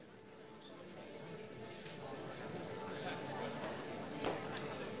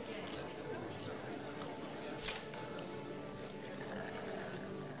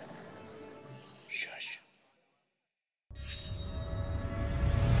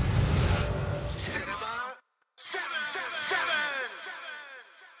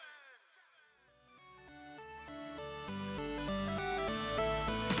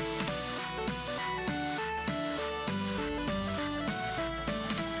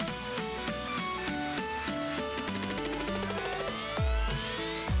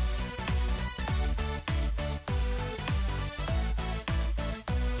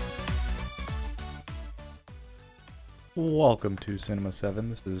Welcome to Cinema 7.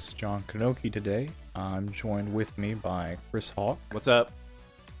 This is John Kanoki today. I'm joined with me by Chris Hawk What's up?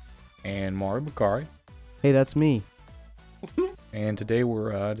 and Mari Bakari. Hey, that's me. And today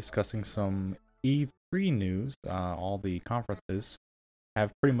we're discussing some E3 news. All the conferences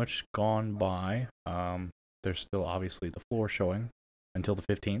have pretty much gone by. There's still obviously the floor showing until the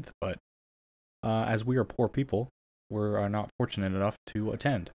 15th, but as we are poor people, we're not fortunate enough to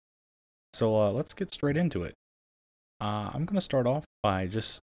attend. So let's get straight into it. I'm going to start off by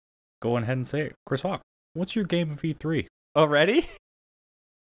just going ahead and say it. Chris Hawk, what's your game of E3? Already?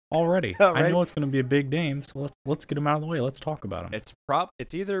 Already. I Already? know it's going to be a big game, so let's get them out of the way. Let's talk about them.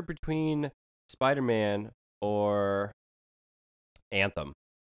 It's either between Spider-Man or Anthem.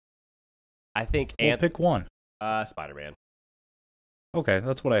 I think We'll pick one. Spider-Man. Okay,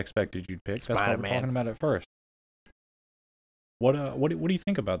 that's what I expected you'd pick. That's what we're Spider-Man. talking about at first. What do you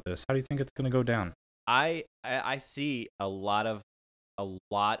think about this? How do you think it's going to go down? I see a lot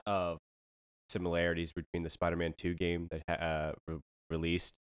of similarities between the Spider-Man 2 game that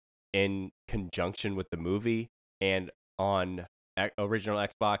released in conjunction with the movie and on original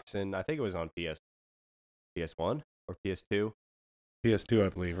Xbox, and I think it was on PS1 or PS2, PS2, I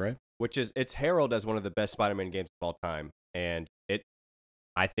believe, right? which is it's heralded as one of the best Spider-Man games of all time, and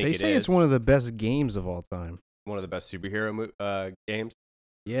I think They it say is it's one of the best games of all time. one of the best superhero games,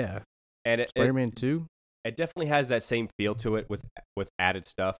 Yeah. and Spider-Man 2? it definitely has that same feel to it with added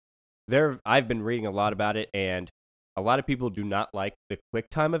stuff. I've been reading a lot about it, and a lot of people do not like the quick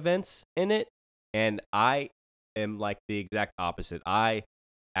time events in it, and I am like the exact opposite. I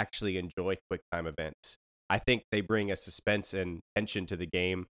actually enjoy quick time events. I think they bring a suspense and tension to the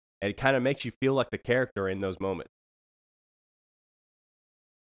game, and it kind of makes you feel like the character in those moments.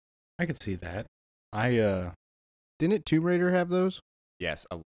 I could see that. I Didn't Tomb Raider have those? Yes,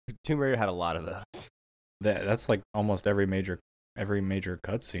 Tomb Raider had a lot of those. that's like almost every major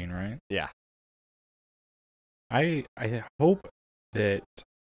cutscene, right? Yeah. I hope that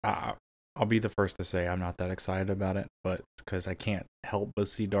I'll be the first to say I'm not that excited about it, but because I can't help but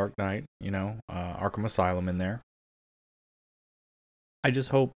see Dark Knight, Arkham Asylum in there. I just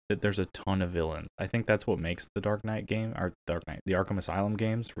hope that there's a ton of villains. I think that's what makes the the Arkham Asylum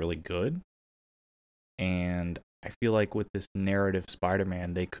games really good. And I feel like with this narrative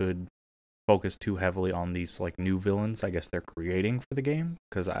Spider-Man, they could focus too heavily on these like new villains I guess they're creating for the game,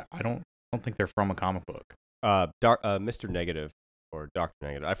 because I don't think they're from a comic book. Mr. Negative or Dr.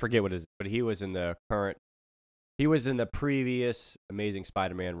 Negative. I forget what it is, but he was in the previous Amazing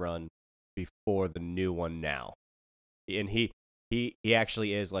Spider-Man run before the new one now. And he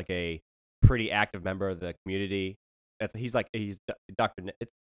actually is like a pretty active member of the community. He's Dr.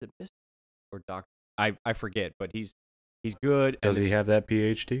 It's Mr. or Dr. I forget, but he's good. Does he have that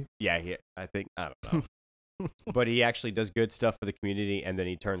PhD? Yeah, I think I don't know. But he actually does good stuff for the community, and then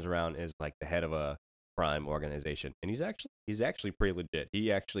he turns around as like the head of a crime organization, and he's actually pretty legit.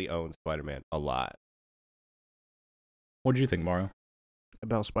 He actually owns Spider-Man a lot. What do you think, Mario?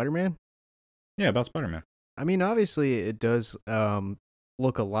 About Spider-Man? Yeah, about Spider-Man. I mean, obviously, it does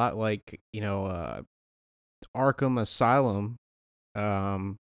look a lot like, Arkham Asylum,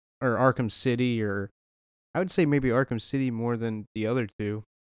 or Arkham City, or I would say maybe Arkham City more than the other two.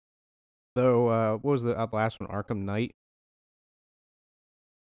 Though, what was the last one? Arkham Knight?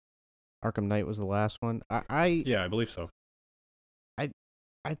 Arkham Knight was the last one. Yeah, I believe so.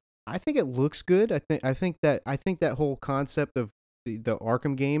 I think it looks good. I think that whole concept of the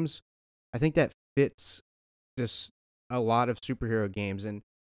Arkham games, I think that fits just a lot of superhero games. And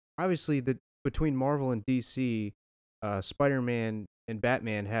obviously between Marvel and DC, Spider-Man and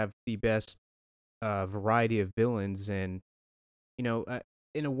Batman have the best variety of villains, and in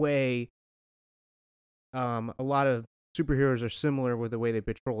a way, a lot of superheroes are similar with the way they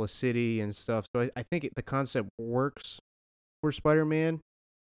patrol a city and stuff. So I think the concept works for Spider-Man.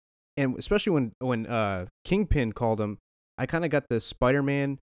 And especially when Kingpin called him, I kind of got the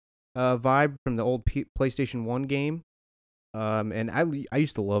Spider-Man vibe from the old PlayStation 1 game. And I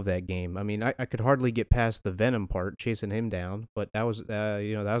used to love that game. I mean, I could hardly get past the Venom part, chasing him down, but that was that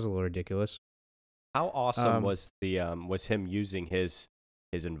was a little ridiculous. How awesome Um, was him using his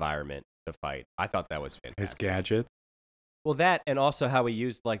environment to fight? I thought that was His fantastic. gadget. Well, that, and also how he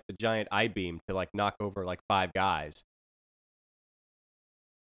used like the giant eye beam to like knock over like 5 guys.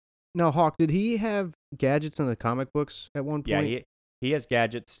 Now, Hawk, did he have gadgets in the comic books at one point? Yeah, he has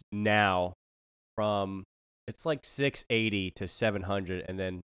gadgets now from it's like 680 to 700, and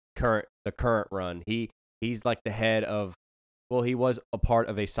then the current run. He's like the head of, well, he was a part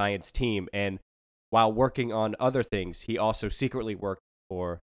of a science team, and while working on other things, he also secretly worked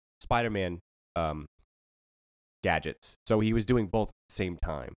for Spider-Man gadgets. So he was doing both at the same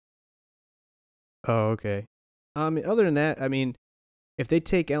time. Oh, okay. Other than that, I mean, if they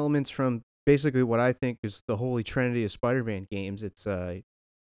take elements from basically what I think is the holy trinity of Spider-Man games, it's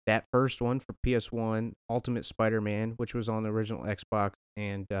that first one for PS1, Ultimate Spider-Man, which was on the original Xbox,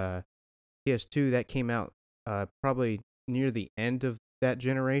 and PS2 that came out probably near the end of that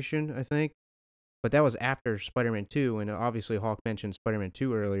generation, I think. But that was after Spider-Man 2, and obviously Hawk mentioned Spider-Man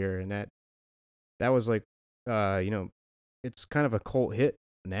 2 earlier, and that was like, it's kind of a cult hit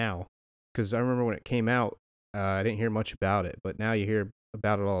now, because I remember when it came out, I didn't hear much about it, but now you hear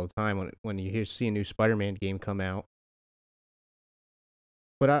about it all the time when you see a new Spider-Man game come out.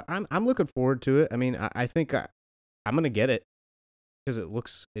 But I'm looking forward to it. I mean, I think I'm gonna get it because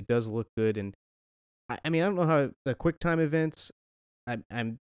it does look good, and I mean I don't know how the QuickTime events.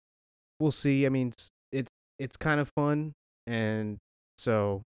 We'll see. I mean it's kind of fun, and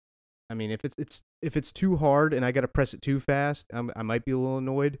so I mean if it's too hard and I gotta press it too fast, I might be a little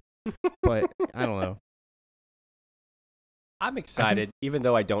annoyed, but I don't know. I'm excited, even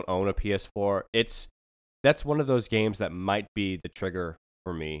though I don't own a PS4. That's one of those games that might be the trigger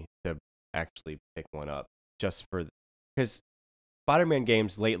for me to actually pick one up, just for because Spider-Man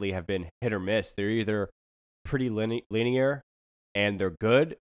games lately have been hit or miss. They're either pretty linear and they're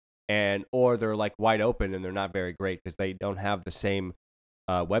good, or they're like wide open and they're not very great because they don't have the same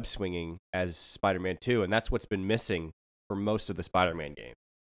web swinging as Spider-Man 2, and that's what's been missing for most of the Spider-Man games,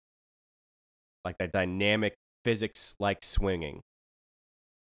 like that dynamic physics-like swinging.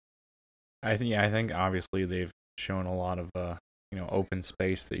 I think obviously they've shown a lot of open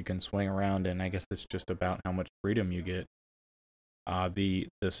space that you can swing around in. I guess it's just about how much freedom you get. The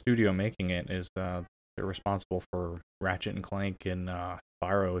studio making it is they're responsible for Ratchet and Clank and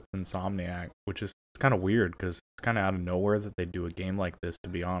Spyro with Insomniac, which is kind of weird because it's kind of out of nowhere that they do a game like this, to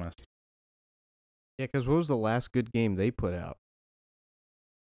be honest. Yeah, because what was the last good game they put out?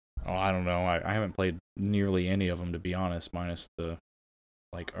 Oh, I don't know. I haven't played nearly any of them, to be honest, minus the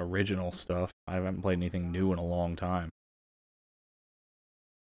original stuff. I haven't played anything new in a long time.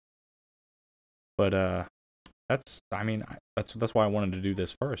 But that's why I wanted to do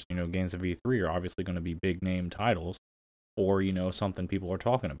this first. Games of E3 are obviously going to be big name titles, or something people are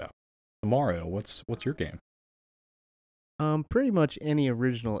talking about. So Mario, what's your game? Pretty much any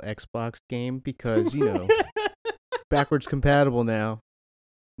original Xbox game because backwards compatible now.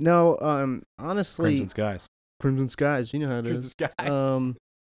 No, honestly, Crimson Skies, you know how it is. Crimson Skies.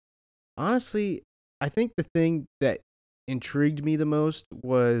 Honestly, I think the thing that intrigued me the most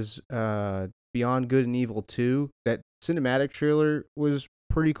was Beyond Good and Evil 2. That cinematic trailer was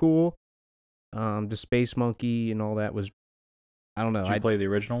pretty cool. The Space Monkey and all that was, I don't know. Did you play the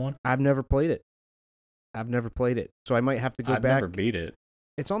original one? I've never played it. So I might have to go back. I've never beat it.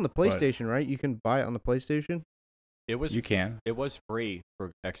 It's on the PlayStation, right? You can buy it on the PlayStation? You can. It was free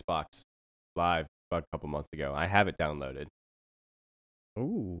for Xbox Live about a couple months ago. I have it downloaded.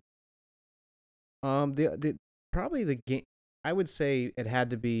 Ooh. The probably the game. I would say it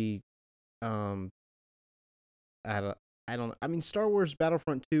had to be, I don't. I mean, Star Wars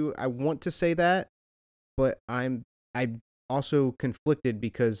Battlefront 2. I want to say that, but I'm also conflicted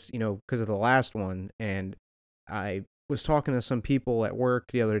because of the last one, and I was talking to some people at work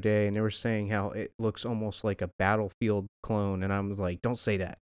the other day, and they were saying how it looks almost like a Battlefield clone, and I was like, "Don't say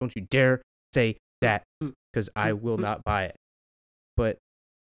that! Don't you dare say that!" Because I will not buy it. But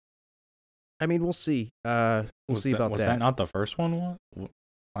I mean, we'll see. We'll see about that. Was that not the first one?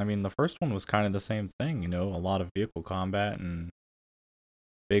 I mean, the first one was kind of the same thing. A lot of vehicle combat and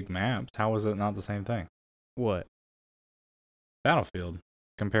big maps. How was it not the same thing? What? Battlefield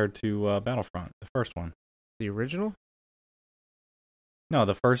compared to Battlefront, the first one. The original? No,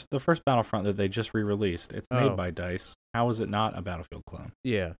 the first Battlefront that they just re-released. It's made by DICE. How is it not a Battlefield clone?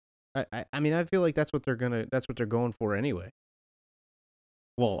 Yeah, I mean, I feel like that's what they're going for anyway.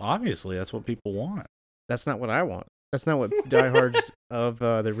 Well, obviously, that's what people want. That's not what I want. That's not what diehards of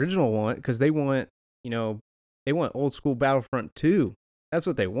the original want, because they want old school Battlefront 2. That's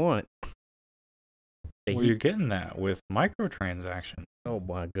what they want. You're getting that with microtransactions. Oh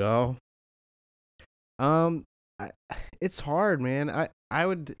my god. It's hard, man. I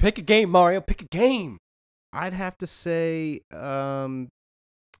would pick a game, Mario. Pick a game. I'd have to say, what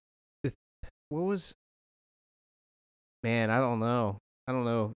was? Man, I don't know.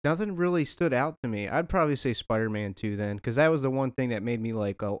 Nothing really stood out to me. I'd probably say Spider-Man 2 then, because that was the one thing that made me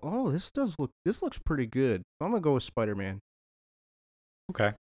like, go, oh, this looks pretty good. I'm gonna go with Spider-Man.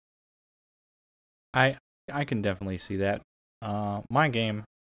 Okay. I can definitely see that. My game,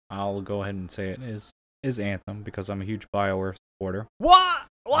 I'll go ahead and say it is Anthem because I'm a huge BioWare supporter. What?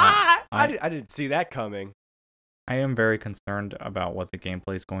 I didn't see that coming. I am very concerned about what the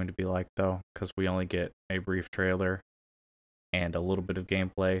gameplay is going to be like, though, because we only get a brief trailer and a little bit of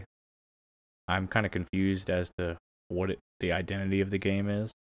gameplay. I'm kind of confused as to the identity of the game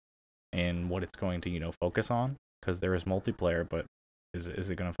is and what it's going to, focus on. Because there is multiplayer, but is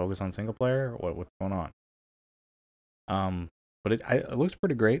it going to focus on single player? What's going on? But it looks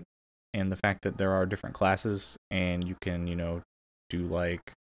pretty great, and the fact that there are different classes and you can, do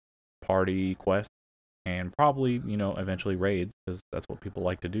like party quests and probably, eventually raids, because that's what people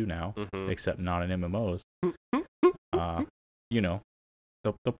like to do now, except not in MMOs.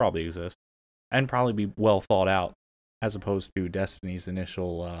 They'll probably exist and probably be well thought out, as opposed to Destiny's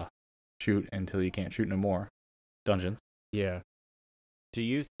initial shoot until you can't shoot no more dungeons. Yeah. Did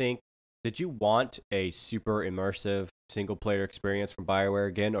you want a super immersive single player experience from BioWare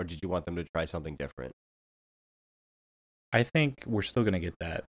again, or did you want them to try something different? I think we're still going to get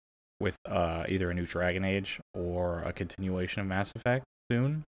that with either a new Dragon Age or a continuation of Mass Effect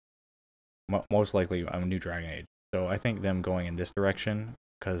soon. Most likely a new Dragon Age. So I think them going in this direction,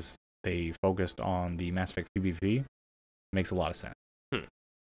 because they focused on the Mass Effect PvP, makes a lot of sense. Because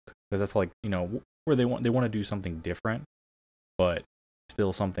that's like, where they want to do something different, but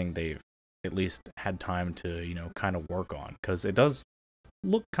still something they've at least had time to, kind of work on. Because it does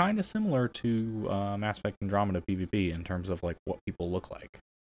look kind of similar to Mass Effect Andromeda PvP in terms of like what people look like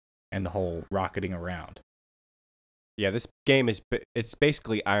and the whole rocketing around. Yeah, this game it's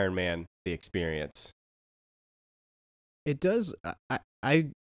basically Iron Man the experience. It does. I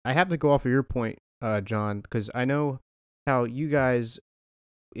have to go off of your point, John, because I know how you guys,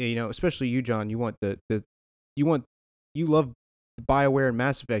 especially you, John, you love BioWare and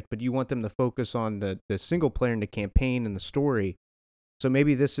Mass Effect, but you want them to focus on the single player and the campaign and the story. So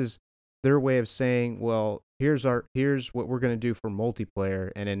maybe this is their way of saying, well, here's what we're going to do for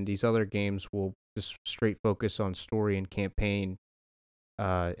multiplayer, and then these other games will just straight focus on story and campaign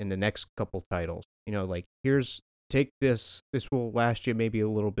in the next couple titles. Like, take this will last you maybe a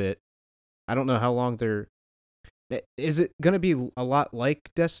little bit. I don't know how long is it going to be a lot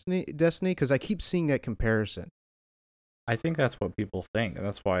like Destiny, because I keep seeing that comparison. I think that's what people think.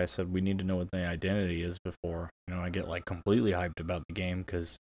 That's why I said we need to know what the identity is before, I get like completely hyped about the game,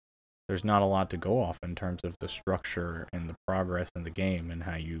 because there's not a lot to go off in terms of the structure and the progress in the game and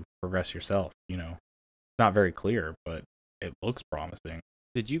how you progress yourself. It's not very clear, but it looks promising.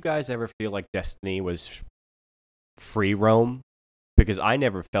 Did you guys ever feel like Destiny was free roam? Because I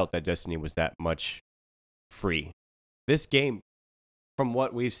never felt that Destiny was that much free. This game, from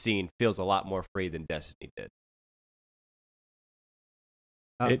what we've seen, feels a lot more free than Destiny did.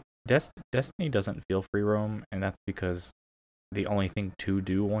 Destiny doesn't feel free roam, and that's because the only thing to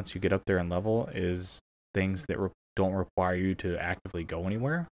do once you get up there and level is things that don't require you to actively go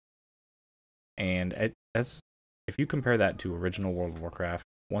anywhere. And if you compare that to original World of Warcraft,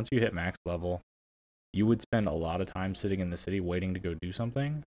 once you hit max level, you would spend a lot of time sitting in the city waiting to go do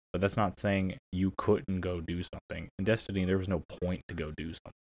something. But that's not saying you couldn't go do something. In Destiny, there was no point to go do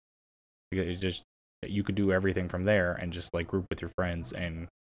something. It's just you could do everything from there and just like group with your friends and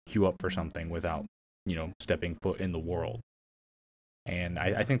queue up for something without, stepping foot in the world. And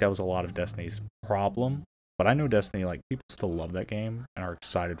I think that was a lot of Destiny's problem. But I know Destiny, like, people still love that game and are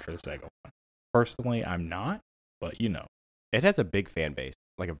excited for the second one. Personally, I'm not, but It has a big fan base,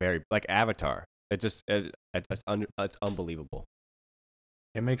 like Avatar. It's unbelievable.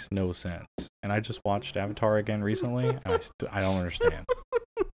 It makes no sense. And I just watched Avatar again recently, and I don't understand.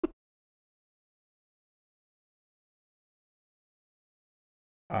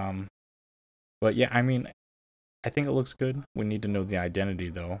 But yeah, I mean, I think it looks good. We need to know the identity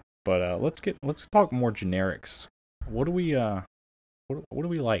though. But let's talk more generics. What do we what do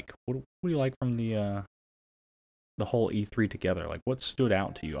we like? What do we like from the whole E3 together? Like, what stood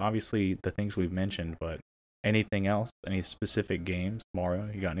out to you? Obviously the things we've mentioned, but anything else? Any specific games? Mario,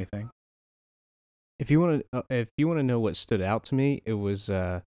 you got anything? If you want to know what stood out to me, it was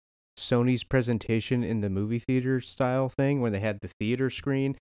Sony's presentation in the movie theater style thing, where they had the theater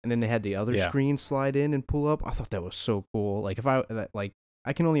screen and then they had the other screen slide in and pull up. I thought that was so cool. Like,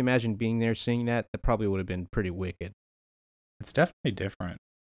 I can only imagine being there seeing that. That probably would have been pretty wicked. It's definitely different.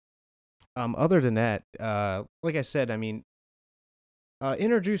 Other than that, like I said, I mean,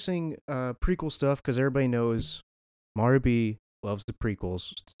 introducing prequel stuff, because everybody knows Mario B loves the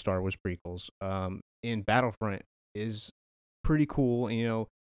prequels, Star Wars prequels. In Battlefront is pretty cool,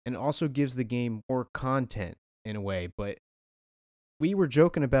 and also gives the game more content in a way. But we were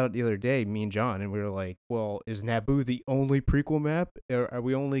joking about it the other day, me and John, and we were like, well, is Naboo the only prequel map? Are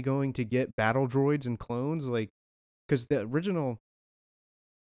we only going to get battle droids and clones? Like, because the original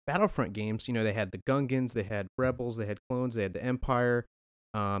Battlefront games, they had the Gungans, they had Rebels, they had clones, they had the Empire.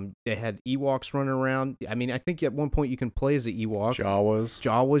 They had Ewoks running around. I mean, I think at one point you can play as an Ewok.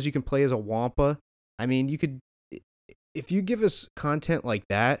 Jawas, you can play as a Wampa. I mean, if you give us content like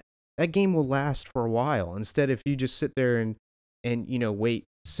that, that game will last for a while. Instead, if you just sit there and wait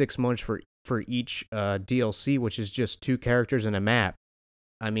 6 months for each DLC, which is just 2 characters and a map.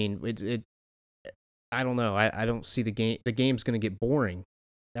 I mean, I don't know. I don't see the game. The game's gonna get boring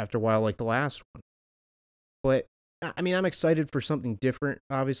after a while, like the last one. But I mean, I'm excited for something different,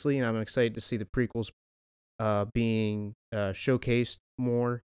 obviously, and I'm excited to see the prequels being showcased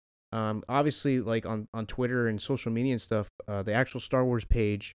more. Obviously, like on Twitter and social media and stuff, the actual Star Wars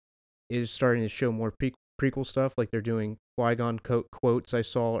page is starting to show more prequel stuff, like they're doing Qui-Gon quotes I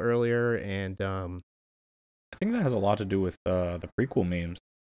saw earlier, and I think that has a lot to do with the prequel memes,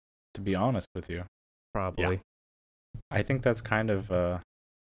 to be honest with you. Probably. Yeah. I think that's kind of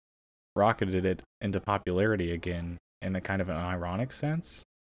rocketed it into popularity again in a kind of an ironic sense.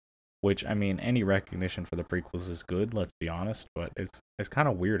 Which, I mean, any recognition for the prequels is good, let's be honest, but it's kind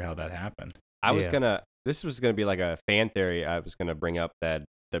of weird how that happened. This was gonna be like a fan theory I was gonna bring up, that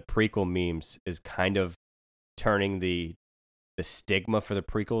the prequel memes is kind of turning the stigma for the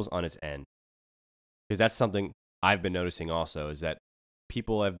prequels on its end. Because that's something I've been noticing also, is that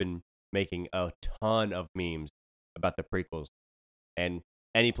people have been making a ton of memes about the prequels, and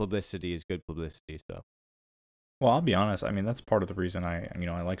any publicity is good publicity. So, well, I'll be honest. I mean, that's part of the reason I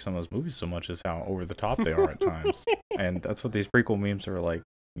like some of those movies so much, is how over the top they are at times, and that's what these prequel memes are like.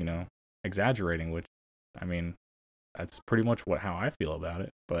 Exaggerating. Which, I mean, that's pretty much how I feel about it.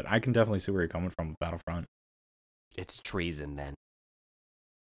 But I can definitely see where you're coming from with Battlefront. It's treason, then.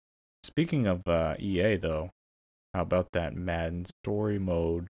 Speaking of EA, though, how about that Madden story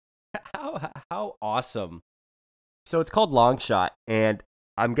mode? How awesome! So it's called Long Shot, and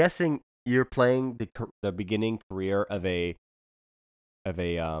I'm guessing you're playing the beginning career of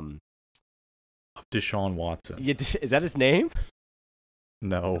Deshaun Watson. Is that his name?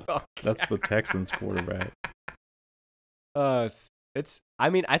 No, that's the Texans quarterback. I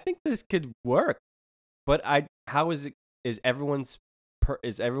mean, I think this could work, but how is it? Is everyone's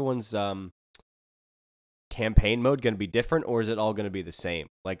campaign mode going to be different, or is it all going to be the same?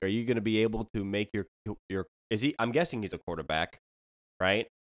 Like, are you going to be able to make your I'm guessing he's a quarterback, right?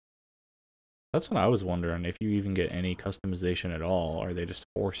 That's what I was wondering, if you even get any customization at all, or they just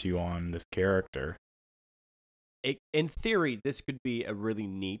force you on this character. In theory, this could be a really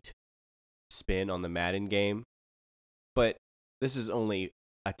neat spin on the Madden game, but this is only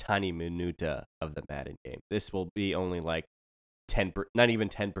a tiny minuta of the Madden game. This will be only like not even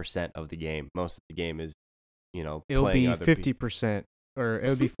 10% of the game. Most of the game is, it'll playing be other 50%, or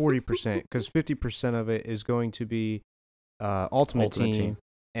it'll be 40%, because 50% of it is going to be Ultimate Team,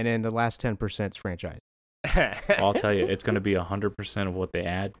 and then the last 10% is franchise. Well, I'll tell you, it's going to be 100% of what they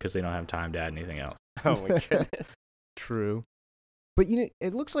add, because they don't have time to add anything else. Oh my goodness. True. But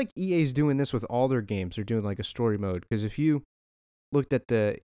it looks like EA's doing this with all their games. They're doing like a story mode, because if you looked at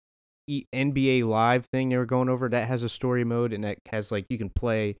the NBA Live thing they were going over, that has a story mode, and that has like, you can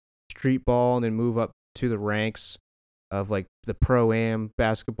play street ball and then move up to the ranks of like the Pro-Am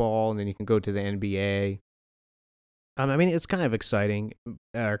basketball, and then you can go to the NBA. I mean, it's kind of exciting,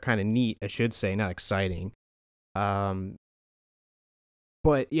 or kind of neat, I should say, not exciting. But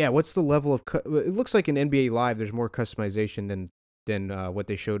yeah, what's the level of? It looks like in NBA Live, there's more customization than what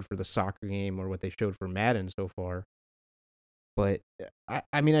they showed for the soccer game or what they showed for Madden so far. But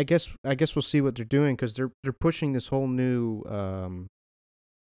I mean, I guess we'll see what they're doing, because they're pushing this whole new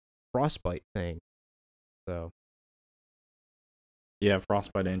Frostbite thing. So yeah,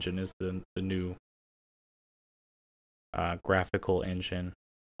 Frostbite engine is the new graphical engine,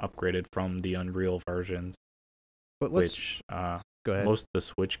 upgraded from the Unreal versions. But which go ahead. Most of the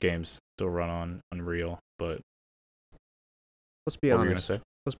Switch games still run on Unreal, but let's be honest.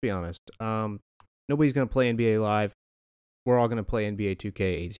 Let's be honest. Nobody's gonna play NBA Live. We're all gonna play NBA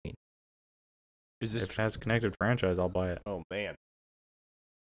 2K18. If it has connected franchise, I'll buy it. Oh man.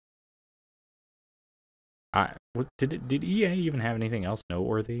 Did EA even have anything else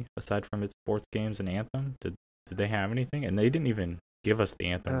noteworthy aside from its sports games and Anthem? Did they have anything? And they didn't even give us the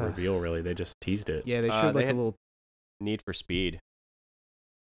Anthem reveal, really. They just teased it. Yeah, they showed like a little Need for Speed.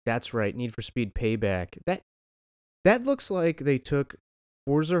 That's right, Need for Speed Payback. That looks like they took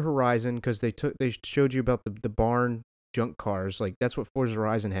Forza Horizon, because they showed you about the barn junk cars. Like, that's what Forza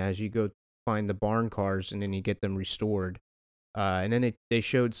Horizon has. You go find the barn cars and then you get them restored. And then they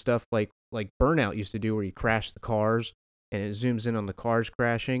showed stuff like Burnout used to do, where you crash the cars and it zooms in on the cars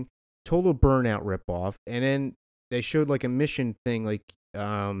crashing. Total Burnout ripoff. And then they showed like a mission thing, like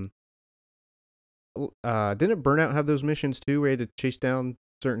Didn't Burnout have those missions too, where you had to chase down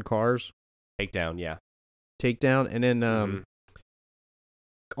certain cars, Takedown, yeah. takedown, and then Mhm.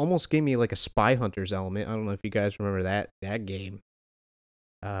 almost gave me like a Spy Hunters element. I don't know if you guys remember that game.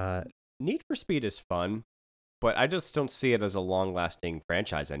 Need for Speed is fun, but I just don't see it as a long-lasting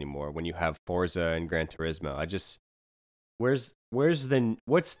franchise anymore. When you have Forza and Gran Turismo, I just what's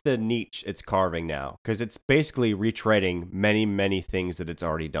the niche it's carving now? Because it's basically retreading many things that it's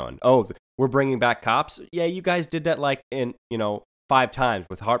already done. Oh, we're bringing back cops. Yeah, you guys did that like in 5 times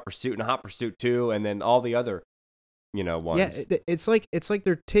with Hot Pursuit and Hot Pursuit 2, and then all the other Yeah, ones. it's like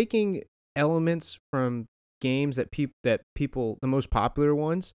they're taking elements from games that people the most popular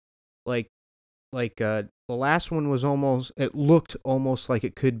ones, like the last one was almost it looked almost like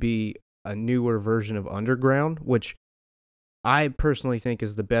it could be a newer version of Underground, which I personally think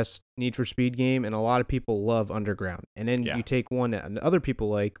is the best Need for Speed game, and a lot of people love Underground. And then Yeah. you take one that other people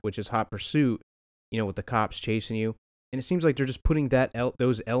like, which is Hot Pursuit, with the cops chasing you, and it seems like they're just putting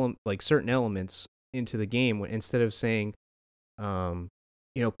like certain elements into the game instead of saying, um,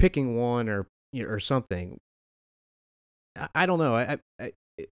 picking one or something. I don't know. I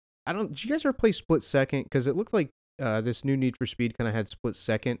don't. Did you guys ever play Split Second? Because it looked like this new Need for Speed kind of had Split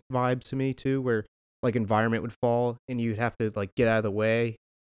Second vibes to me too, where like environment would fall and you'd have to like get out of the way,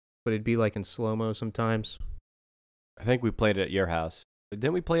 but it'd be like in slow mo sometimes. I think we played it at your house.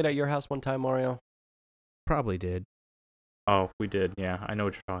 Didn't we play it at your house one time, Mario? Probably did. Oh, we did. Yeah, I know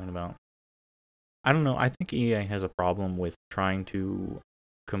what you're talking about. I don't know. I think EA has a problem with trying to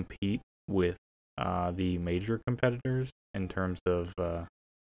compete with the major competitors in terms of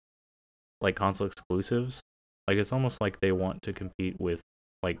like console exclusives. Like it's almost like they want to compete with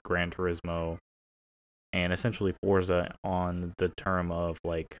like Gran Turismo and essentially Forza on the term of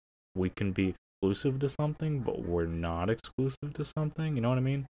like we can be exclusive to something, but we're not exclusive to something. You know what I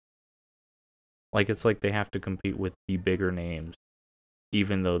mean? Like it's like they have to compete with the bigger names,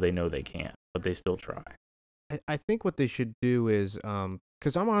 even though they know they can't, but they still try. I think what they should do is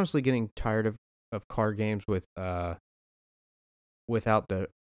because I'm honestly getting tired of car games without the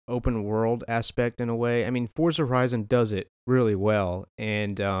open world aspect in a way. I mean, Forza Horizon does it really well,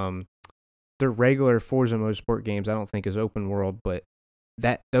 and the regular Forza Motorsport games I don't think is open world, but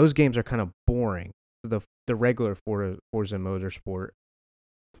those games are kind of boring. The regular Forza Motorsport.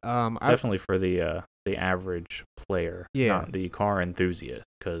 Definitely for the average player, Yeah, not the car enthusiast,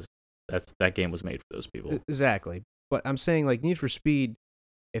 because that game was made for those people. exactly. But I'm saying like Need for Speed,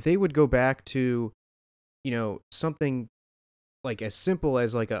 if they would go back to, something like as simple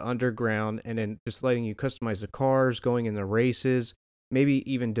as like a underground, and then just letting you customize the cars, going in the races, maybe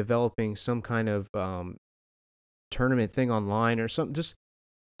even developing some kind of tournament thing online or something.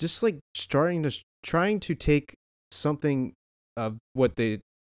 Just like trying to take something of what they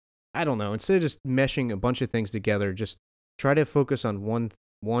I don't know, instead of just meshing a bunch of things together, just try to focus on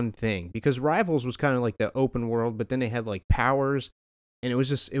one thing, because Rivals was kind of like the open world, but then they had like powers, and it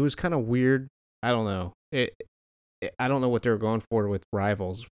was kind of weird. I don't know. I don't know what they're going for with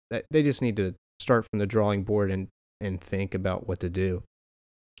Rivals. They just need to start from the drawing board and think about what to do.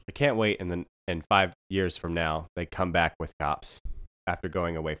 I can't wait, and then in 5 years from now, they come back with cops after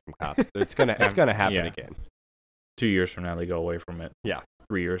going away from cops. It's gonna happen Yeah. again. 2 years from now, they go away from it. Yeah.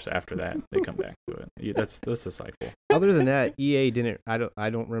 3 years after that, they come back to it. Yeah, that's a cycle. Other than that, EA didn't. I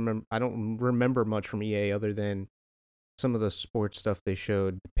don't remember much from EA other than some of the sports stuff they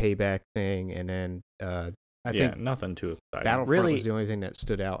showed, the payback thing, and then I think nothing too exciting. Battlefront Really- was the only thing that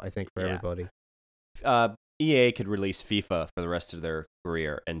stood out. I think for Yeah. everybody. EA could release FIFA for the rest of their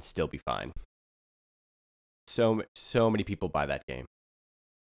career and still be fine. So many people buy that game.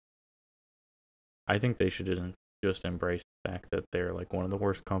 I think they should just embrace the fact that they're like one of the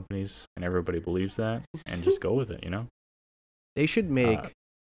worst companies, and everybody believes that, and just go with it. You know? They should make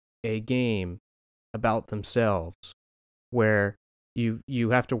a game about themselves where you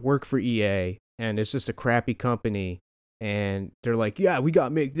have to work for EA and it's just a crappy company, and they're like, yeah, we got to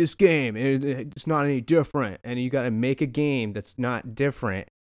make this game and it's not any different, and you got to make a game that's not different,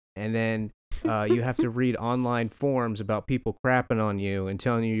 and then you have to read online forums about people crapping on you and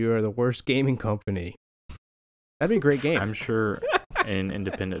telling you you're the worst gaming company. That'd be a great game. I'm sure an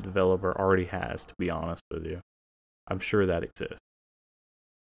independent developer already has. To be honest with you, I'm sure that exists.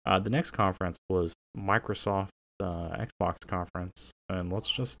 The next conference was Microsoft Xbox conference, and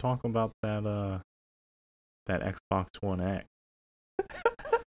let's just talk about that Xbox One X.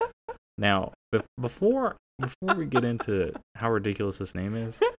 Now, before we get into how ridiculous this name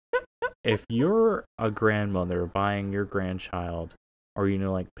is, if you're a grandmother buying your grandchild, or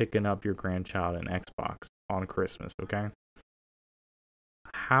like picking up your grandchild an Xbox on Christmas, okay?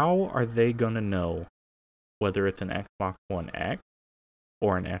 how are they gonna know whether it's an Xbox One X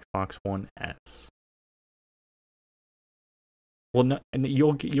or an Xbox One S? Well, no, and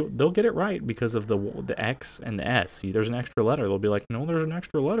they'll get it right because of the X and the S. There's an extra letter. They'll be like, no, there's an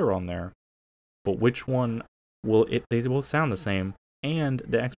extra letter on there. But which one will it? They will sound the same. And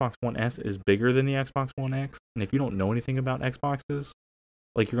the Xbox One S is bigger than the Xbox One X. And if you don't know anything about Xboxes,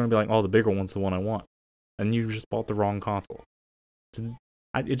 like you're gonna be like, oh, the bigger one's the one I want, and you just bought the wrong console.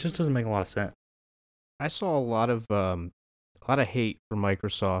 It just doesn't make a lot of sense. I saw a lot of hate for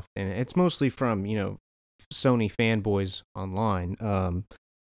Microsoft, and it's mostly from Sony fanboys online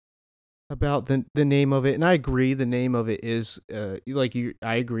about the name of it. And I agree, the name of it is I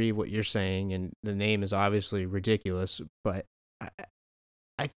agree what you're saying, and the name is obviously ridiculous. But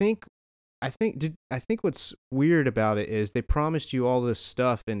I think what's weird about it is they promised you all this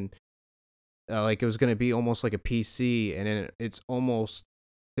stuff, and like it was going to be almost like a PC, and then it's almost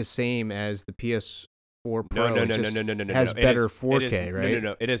the same as the PS4 Pro. No. Has better 4K, right?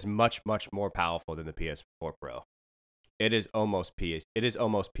 No. It is much more powerful than the PS4 Pro. It is almost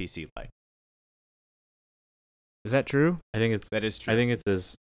PC like. Is that true? That is true. I think it's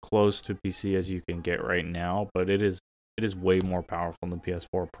as close to PC as you can get right now, but it is way more powerful than the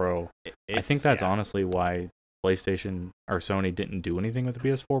PS4 Pro. I think that's honestly why PlayStation or Sony didn't do anything with the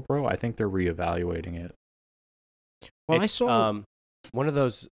PS4 Pro. I think they're reevaluating it. Well, it's, I saw one of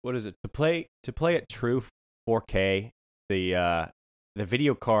those. What is it? To play at true 4K, the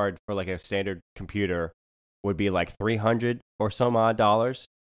video card for like a standard computer would be like $300 or some odd dollars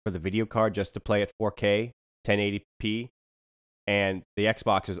for the video card just to play at 4K, 1080p, and the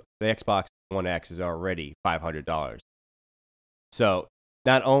Xbox One X is already $500. So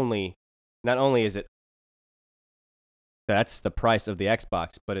not only is it that's the price of the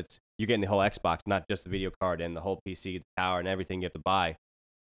Xbox, but you're getting the whole Xbox, not just the video card and the whole PC, the tower, and everything you have to buy.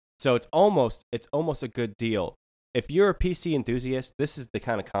 So it's almost a good deal. If you're a PC enthusiast, this is the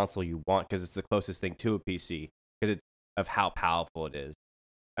kind of console you want because it's the closest thing to a PC because of how powerful it is.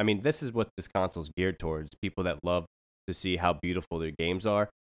 I mean, this is what this console's geared towards. People that love to see how beautiful their games are.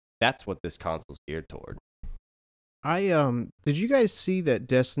 That's what this console's geared toward. Did you guys see that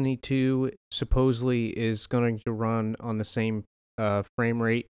Destiny 2 supposedly is going to run on the same frame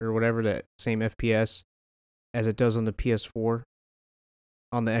rate or whatever, that same FPS as it does on the PS4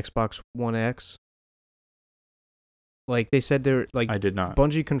 on the Xbox One X? Like they said, I did not.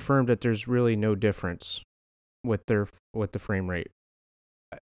 Bungie confirmed that there's really no difference with the frame rate.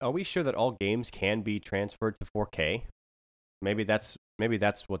 Are we sure that all games can be transferred to 4K? Maybe that's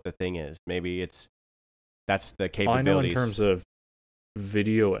what the thing is. Maybe that's the capabilities. I know in terms of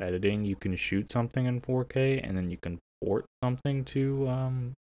video editing, you can shoot something in 4K and then you can port something to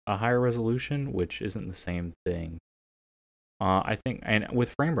a higher resolution, which isn't the same thing. I think, and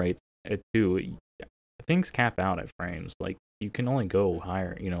with frame rates too, things cap out at frames. Like you can only go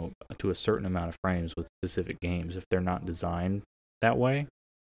higher, to a certain amount of frames with specific games if they're not designed that way.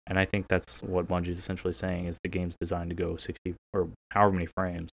 And I think that's what Bungie's essentially saying is the game's designed to go 60 or however many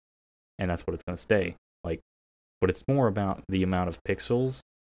frames, and that's what it's going to stay. But it's more about the amount of pixels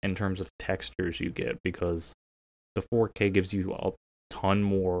in terms of textures you get, because the 4K gives you a ton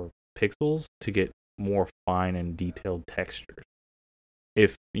more pixels to get more fine and detailed textures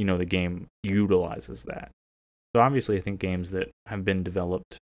if the game utilizes that. So obviously I think games that have been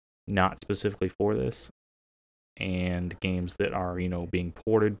developed not specifically for this and games that are being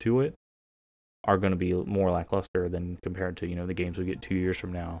ported to it are going to be more lackluster than compared to the games we get 2 years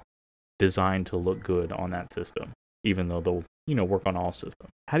from now designed to look good on that system, even though they'll work on all systems.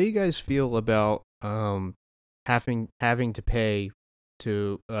 How do you guys feel about having to pay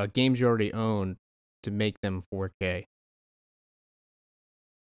to games you already own to make them 4K?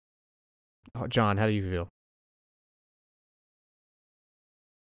 John, how do you feel?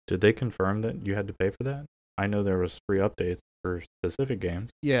 Did they confirm that you had to pay for that? I know there was free updates for specific games.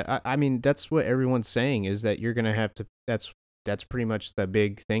 Yeah, I mean that's what everyone's saying is that you're gonna have to. That's pretty much the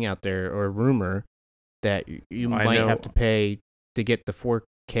big thing out there, or rumor, that you might have to pay to get the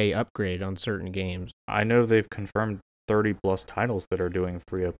 4K upgrade on certain games. I know they've confirmed 30 plus titles that are doing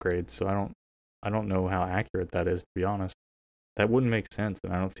free upgrades, so I don't know how accurate that is, to be honest. That wouldn't make sense,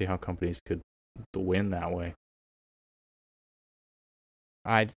 and I don't see how companies could win that way.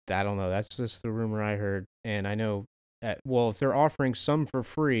 I don't know. That's just the rumor I heard, and I know if they're offering some for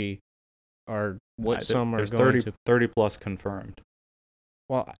free, or some are going to 30 plus confirmed.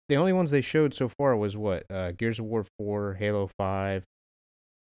 Well, the only ones they showed so far was what Gears of War 4, Halo 5.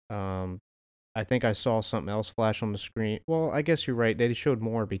 I think I saw something else flash on the screen. Well, I guess you're right. They showed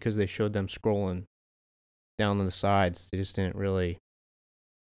more because they showed them scrolling down on the sides. They just didn't really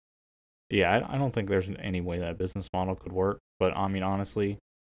yeah, I don't think there's any way that business model could work. But I mean, honestly,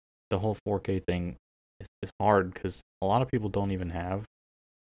 the whole 4K thing is hard because a lot of people don't even have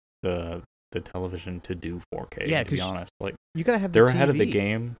the television to do 4K. Yeah, To be 'cause honest, like You gotta have the they're TV. ahead of the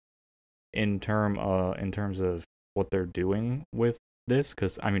game in terms of what they're doing with this.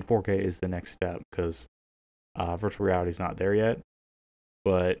 Because I mean, 4K is the next step because virtual reality is not there yet,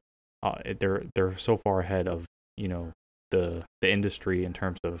 but they're so far ahead of the industry in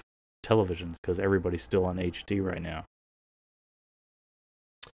terms of televisions because everybody's still on HD right now.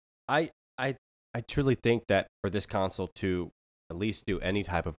 I I I truly think that for this console to at least do any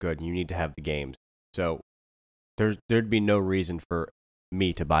type of good, you need to have the games. So there'd be no reason for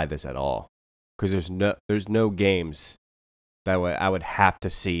me to buy this at all because there's no games that I would have to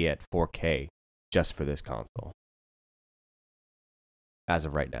see at 4K just for this console as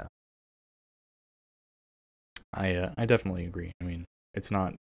of right now. I definitely agree. I mean, it's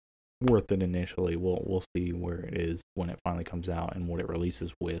not worth it initially. We'll see where it is when it finally comes out and what it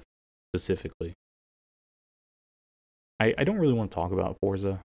releases with specifically. I don't really want to talk about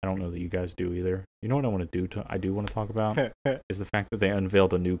Forza. I don't know that you guys do either. You know what I want to do? I do want to talk about is the fact that they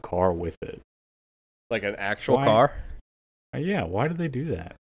unveiled a new car with it. Like an actual Why? car? Yeah, why did they do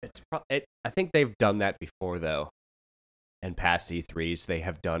that? I think they've done that before though. In past E3s, they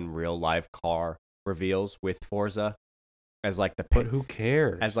have done real live car reveals with Forza as like the But who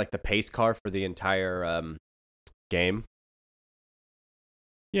cares? as like the pace car for the entire game.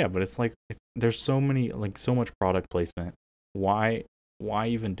 Yeah, but it's like there's so much product placement. Why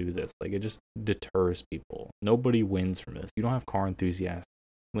even do this? Like it just deters people. Nobody wins from this. You don't have car enthusiasts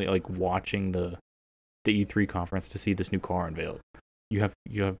like watching the E3 conference to see this new car unveiled. You have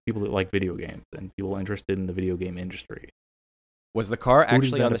people that like video games and people interested in the video game industry. Was the car Who does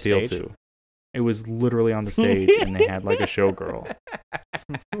actually that on the appeal stage? to? It was literally on the stage and they had like a showgirl.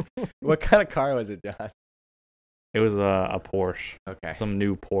 What kind of car was it, John? It was a Porsche. Okay. Some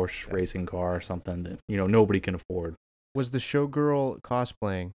new Porsche racing car or something that nobody can afford. Was the showgirl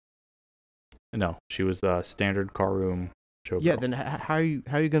cosplaying? No, she was a standard car room showgirl. Yeah. Then how are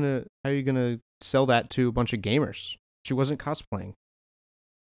you gonna sell that to a bunch of gamers? She wasn't cosplaying.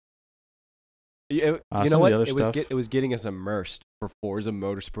 You Some know of what? the other stuff- It was getting us immersed for Forza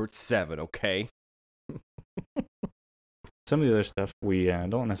Motorsport 7, okay? Some of the other stuff we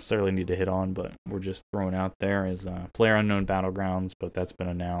don't necessarily need to hit on, but we're just throwing out there is PlayerUnknown Battlegrounds, but that's been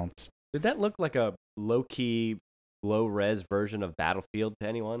announced. Did that look like a low-key, low-res version of Battlefield to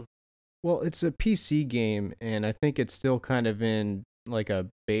anyone? Well, it's a PC game, and I think it's still kind of in like a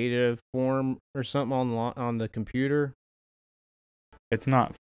beta form or something on the computer. It's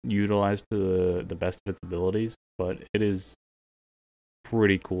not utilized to the best of its abilities, but it is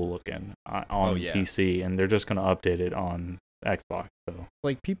pretty cool looking on yeah. PC, and they're just going to update it on Xbox. So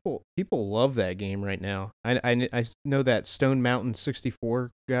Like people love that game right now. I know that Stone Mountain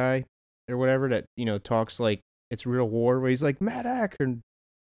 64 guy or whatever that talks like it's real war, where he's like Madak and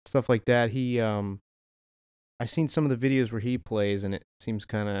stuff like that. I've seen some of the videos where he plays, and it seems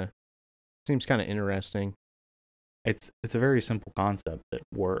kind of interesting. it's a very simple concept that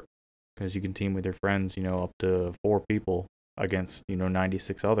works because you can team with your friends, up to 4 people against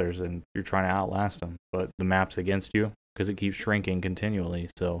 96 others, and you're trying to outlast them. But the map's against you because it keeps shrinking continually.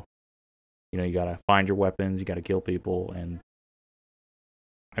 So you gotta find your weapons, you gotta kill people, and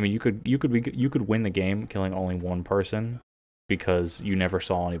I mean you could win the game killing only one person because you never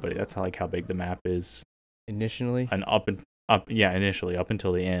saw anybody. That's how big the map is Initially, and initially up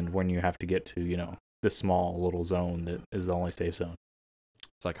until the end when you have to get to this small little zone that is the only safe zone.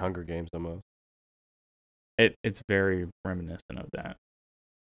 It's like Hunger Games almost. It's very reminiscent of that.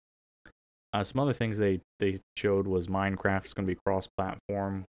 Some other things they showed was Minecraft's going to be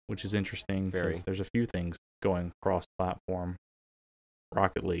cross-platform, which is interesting because there's a few things going cross-platform.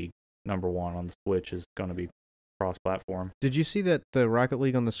 Rocket League, number 1 on the Switch, is going to be cross-platform. did you see that the Rocket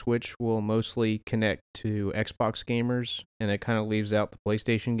League on the Switch will mostly connect to Xbox gamers, and it kind of leaves out the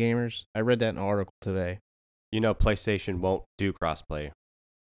PlayStation gamers? I read that in an article today. PlayStation won't do crossplay,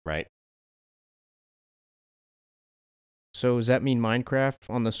 right? So does that mean Minecraft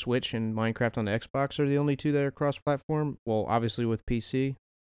on the Switch and Minecraft on the Xbox are the only two that are cross-platform? Well, obviously with PC.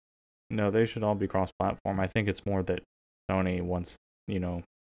 No, they should all be cross-platform. I think it's more that Sony wants,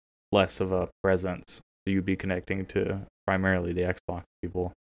 less of a presence. So you'd be connecting to primarily the Xbox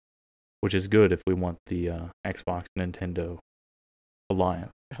people, which is good if we want the Xbox Nintendo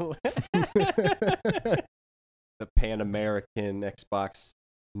alliance. The Pan-American Xbox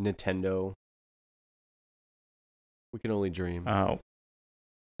Nintendo. We can only dream.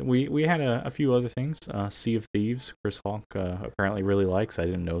 we had a few other things. Sea of Thieves, Chris Hawk apparently really likes. I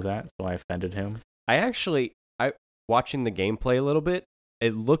didn't know that, so I offended him. I watching the gameplay a little bit.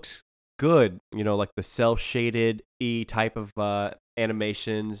 It looks good, like the cell shaded type of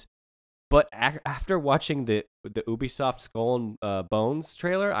animations. But after watching the Ubisoft Skull and Bones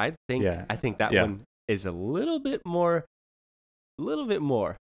trailer, I think that one is a little bit more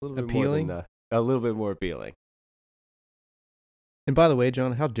appealing. A little bit more appealing. And by the way,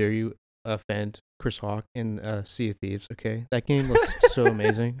 John, how dare you offend Chris Hawk in Sea of Thieves? Okay, that game looks so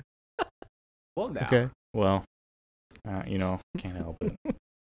amazing. Well, now. Okay. Well, can't help it.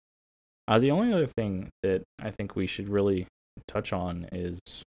 The only other thing that I think we should really touch on is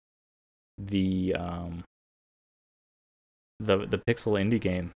the Pixel indie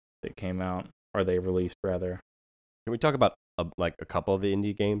game that came out, or they released rather. Can we talk about a couple of the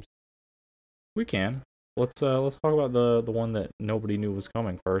indie games? We can. Let's talk about the one that nobody knew was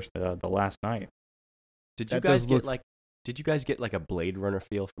coming first. The Last Night. Did you guys get like a Blade Runner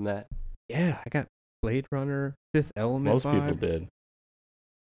feel from that? Yeah, I got Blade Runner, Fifth Element. Most vibe. people did.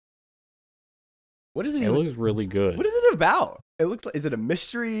 What is it? It looks really good. What is it about? It looks like. Is it a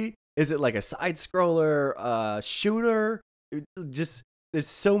mystery? Is it like a side scroller shooter? There's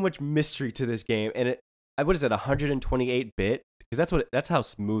so much mystery to this game, and what is it? 128 bit? Because that's how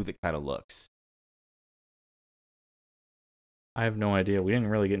smooth it kind of looks. I have no idea. We didn't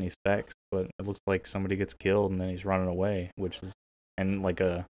really get any specs, but it looks like somebody gets killed and then he's running away, and like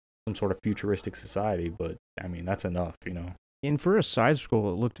some sort of futuristic society. But I mean, that's enough, And for a side scroll,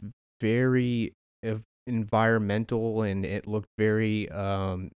 it looked very environmental, and it looked very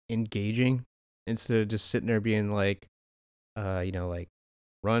engaging instead of just sitting there being like, like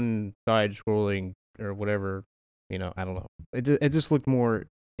run side scrolling or whatever. I don't know. It just looked more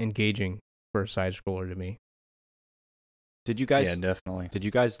engaging for a side scroller to me. Did you guys? Yeah, definitely. Did you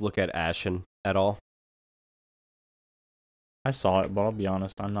guys look at Ashen at all? I saw it, but I'll be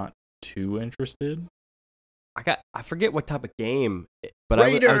honest, I'm not too interested. I forget what type of game, but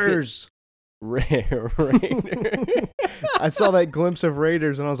Raiders. Raiders. I saw that glimpse of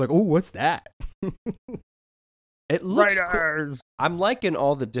Raiders, and I was like, "Oh, what's that?" It looks Raiders. Cool. I'm liking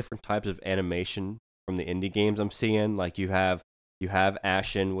all the different types of animation from the indie games I'm seeing. Like you have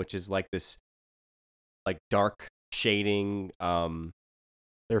Ashen, which is like this, like dark shading.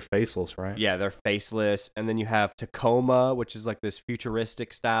 They're faceless, right? Yeah, they're faceless, and then you have Tacoma, which is like this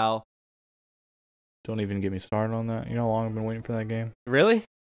futuristic style. Don't even get me started on that. You know how long I've been waiting for that game? Really?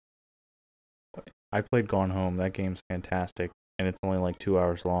 I played Gone Home. That game's fantastic, and it's only like 2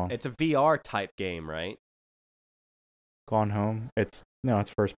 hours long. It's a VR type game, right? Gone Home. It's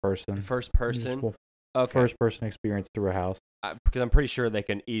first person. First person. Okay. First person experience through a house. Because I'm pretty sure they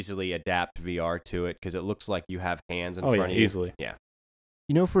can easily adapt VR to it, because it looks like you have hands in front of you. Easily. Yeah.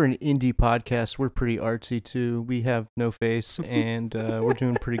 For an indie podcast, we're pretty artsy too. We have no face, and we're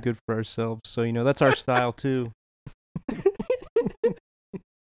doing pretty good for ourselves. So that's our style too.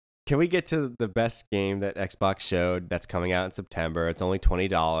 Can we get to the best game that Xbox showed that's coming out in September? It's only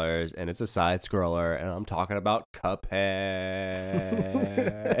 $20, and it's a side scroller, and I'm talking about Cuphead.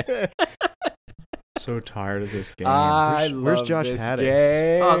 So tired of this game. Where's Josh Haddix?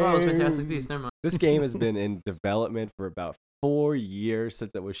 Game. Oh, that was Fantastic Beasts. Never mind. This game has been in development for about 4 years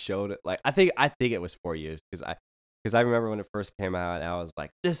since it was showed. I think it was 4 years, because I remember when it first came out, and I was like,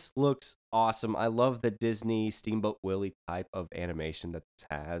 this looks awesome. I love the Disney Steamboat Willie type of animation that this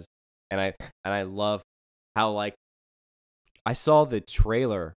has, and I love how I saw the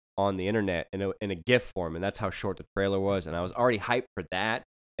trailer on the internet in a GIF form, and that's how short the trailer was, and I was already hyped for that.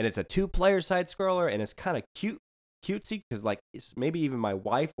 And it's a 2-player side scroller, and it's kind of cutesy, because maybe even my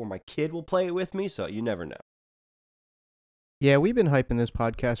wife or my kid will play it with me, so you never know. Yeah, we've been hyping this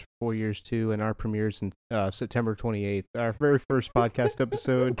podcast for 4 years too, and our premieres in September 28th, our very first podcast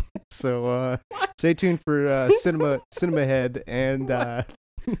episode. So stay tuned for Cinema Head, and I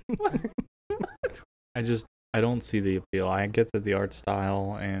don't see the appeal. I get that the art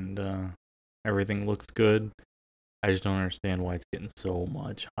style and everything looks good. I just don't understand why it's getting so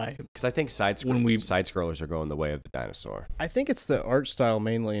much hype. Because I think side scrollers are going the way of the dinosaur. I think it's the art style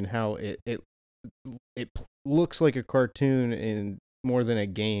mainly, and how it looks like a cartoon in more than a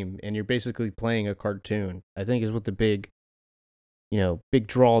game, and you're basically playing a cartoon. I think is what the big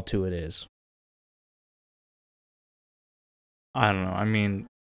draw to it is. I don't know. I mean,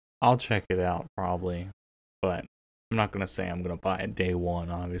 I'll check it out probably, but I'm not gonna say I'm gonna buy it day one.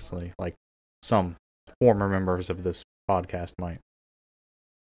 Obviously, like some former members of this podcast might.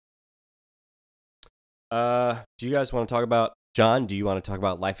 Do you guys want to talk about, John, do you want to talk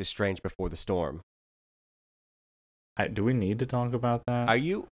about Life is Strange Before the Storm? Do we need to talk about that? Are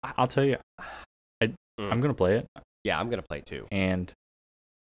you? I'll tell you. I'm gonna play it, Yeah, I'm gonna play too. and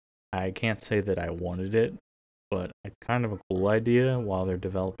I can't say that I wanted it, but it's kind of a cool idea. While they're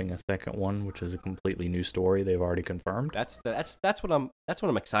developing a second one, which is a completely new story, they've already confirmed. That's what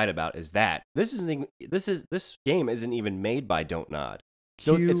I'm excited about. Is that this game isn't even made by Don't Nod.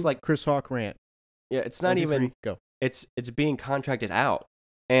 So it's like Chris Hawk rant. Yeah, it's not 1, 2, even 3, go. It's being contracted out,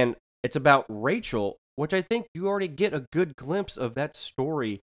 and it's about Rachel, which I think you already get a good glimpse of that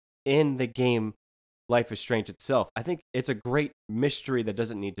story in the game Life is Strange itself. I think it's a great mystery that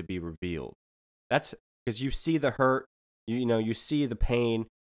doesn't need to be revealed. That's because you see the hurt, you see the pain,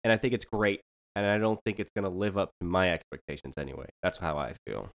 and I think it's great, and I don't think it's going to live up to my expectations anyway. That's how I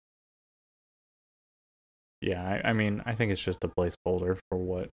feel. Yeah, I mean, I think it's just a placeholder for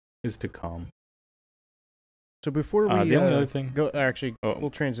what is to come. So before we the only other thing, go, actually,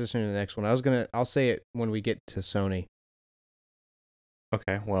 we'll transition to the next one. I'll say it when we get to Sony.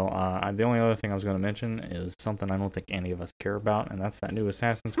 Okay, well, the only other thing I was going to mention is something I don't think any of us care about, and that's that new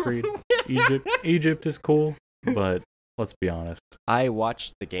Assassin's Creed. Egypt is cool, but let's be honest. I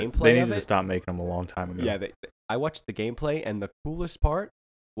watched the gameplay. They needed to stop making them a long time ago. Yeah, I watched the gameplay, and the coolest part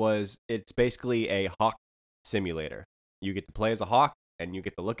was it's basically a hawk simulator. You get to play as a hawk, and you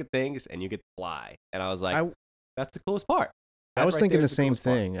get to look at things, and you get to fly. And I was like, that's the coolest part. I was thinking the same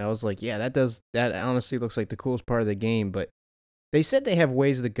thing. I was like, yeah, that honestly looks like the coolest part of the game, but they said they have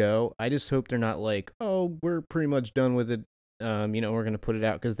ways to go. I just hope they're not like, oh, we're pretty much done with it. We're going to put it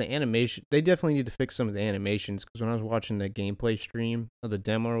out, because the animation, they definitely need to fix some of the animations, because when I was watching the gameplay stream of the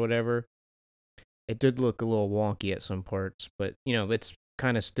demo or whatever, it did look a little wonky at some parts, but it's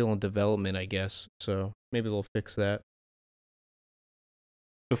kind of still in development, I guess. So maybe they'll fix that.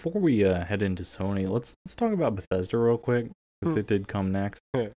 Before we head into Sony, let's talk about Bethesda real quick, because it did come next.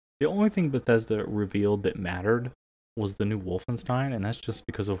 The only thing Bethesda revealed that mattered was the new Wolfenstein, and that's just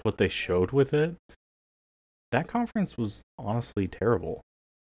because of what they showed with it. That conference was honestly terrible.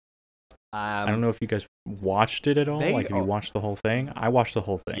 I don't know if you guys watched it at all. Like, if you watched the whole thing. I watched the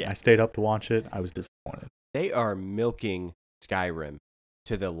whole thing. Yeah. I stayed up to watch it. I was disappointed. They are milking Skyrim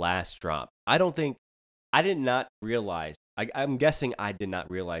to the last drop. I did not realize. I'm guessing I did not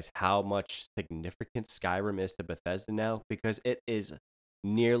realize how much significance Skyrim is to Bethesda now, because it is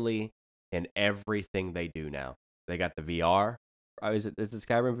nearly in everything they do now. They got the VR. Is it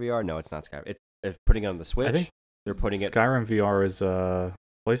Skyrim VR? No, it's not Skyrim. They're putting it on the Switch. I think they're putting Skyrim VR is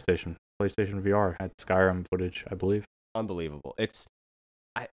PlayStation. PlayStation VR had Skyrim footage, I believe. Unbelievable. They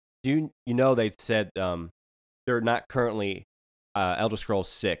said they're not currently Elder Scrolls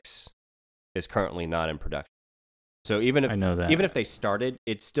 6 is currently not in production. So even if they started,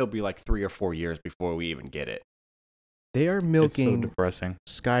 it'd still be like 3 or 4 years before we even get it. They are milking it's so depressing.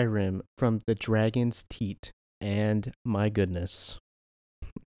 Skyrim from the dragon's teat, and my goodness.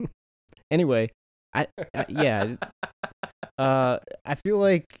 Anyway, I feel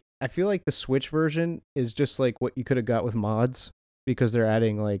like the Switch version is just like what you could have got with mods, because they're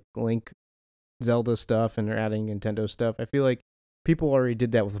adding like Link, Zelda stuff, and they're adding Nintendo stuff. I feel like people already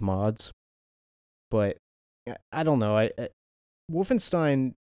did that with mods, but I don't know.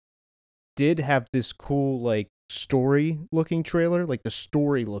 Wolfenstein did have this cool like story looking trailer. Like, the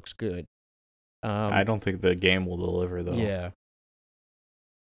story looks good. I don't think the game will deliver, though. Yeah.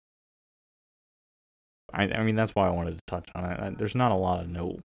 I mean, that's why I wanted to touch on it. There's not a lot of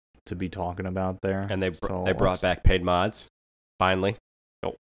note to be talking about there. And they brought back paid mods, finally.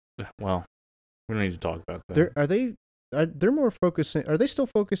 Oh, well, we don't need to talk about that. They're more focusing. Are they still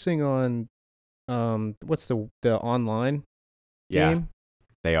focusing on what's the online game?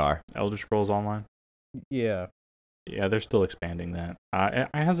 They are. Elder Scrolls Online? Yeah. Yeah, they're still expanding that. It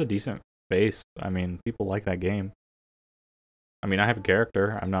has a decent base. I mean, people like that game. I mean, I have a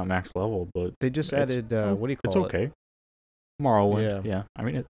character. I'm not max level, but they just added what do you call it? It's okay. Morrowind. Yeah. I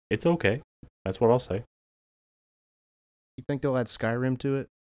mean, it's okay. That's what I'll say. You think they'll add Skyrim to it?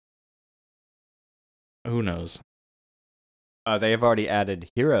 Who knows? They have already added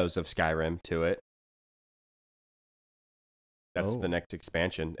Heroes of Skyrim to it. That's the next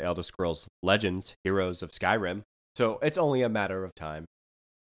expansion, Elder Scrolls Legends, Heroes of Skyrim. So it's only a matter of time.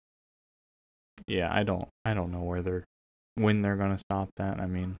 Yeah, I don't know when they're gonna stop that. I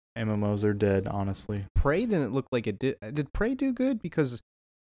mean, MMOs are dead, honestly. Prey didn't look like it did. Did Prey do good? Because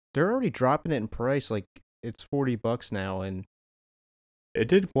they're already dropping it in price. Like, it's $40 now, and it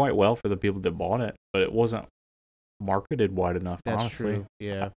did quite well for the people that bought it, but it wasn't marketed wide enough. That's honestly. True.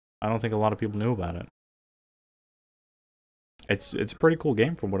 Yeah, I don't think a lot of people knew about it. It's a pretty cool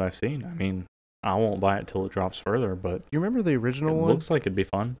game from what I've seen. I mean, I won't buy it till it drops further, but you remember the original one? Looks like it'd be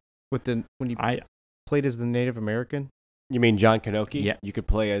fun. When you played as the Native American? You mean John Kanoki? Yeah. You could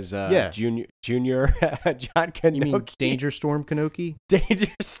play as Yeah. Junior John Kanoki. You mean Danger Storm Kanoki?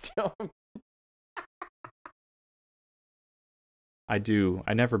 Danger Storm. I do.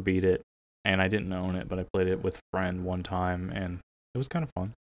 I never beat it, and I didn't own it, but I played it with a friend one time, and it was kind of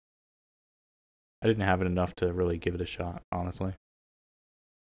fun. I didn't have it enough to really give it a shot, honestly.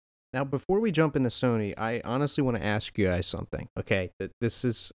 Now, before we jump into Sony, I honestly want to ask you guys something. Okay, this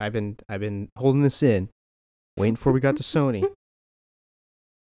is I've been holding this in, waiting before we got to Sony.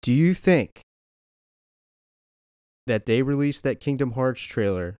 Do you think that they released that Kingdom Hearts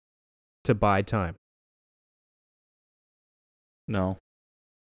trailer to buy time? No,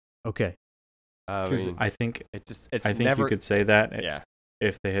 I Okay, because mean, I think it's I think never. you could say that Yeah.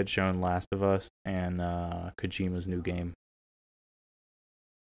 if they had shown Last of Us and Kojima's new game,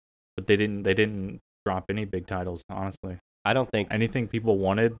 but they didn't. They didn't drop any big titles. Honestly, I don't think anything people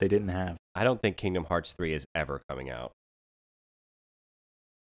wanted, they didn't have. Kingdom Hearts 3 is ever coming out.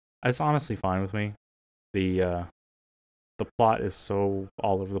 It's honestly fine with me. The plot is so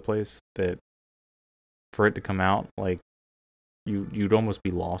all over the place that for it to come out, like you'd almost be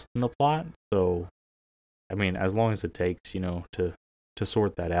lost in the plot. So, I mean, as long as it takes, to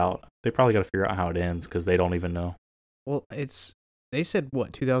sort that out, they probably got to figure out how it ends because they don't even know. well, they said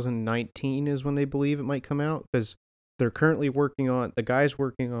what 2019 is when they believe it might come out because they're currently the guy's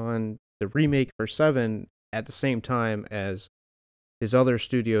working on the remake for 7 at the same time as his other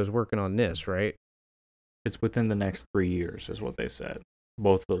studios working on this, right? It's within the next 3 years, is what they said.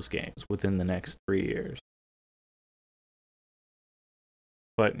 Both those games within the next 3 years.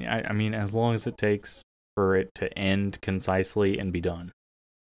 But I mean, as long as it takes for it to end concisely and be done,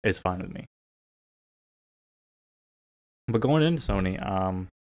 it's fine with me. But going into Sony,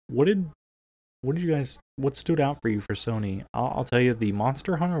 what stood out for you for Sony? I'll tell you, the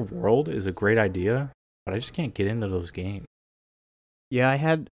Monster Hunter World is a great idea, but I just can't get into those games. Yeah, I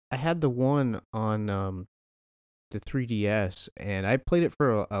had the one on the 3DS, and I played it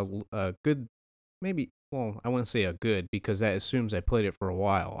for a good, maybe. Well, I wouldn't say a good because that assumes I played it for a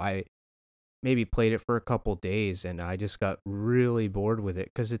while. I maybe played it for a couple days, and I just got really bored with it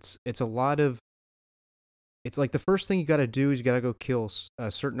because it's a lot of. It's like the first thing you got to do is you got to go kill a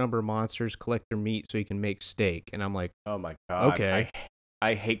certain number of monsters, collect their meat so you can make steak, and I'm like, Oh my god. Okay.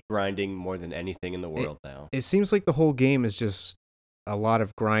 I hate grinding more than anything in the world now. it seems like the whole game is just a lot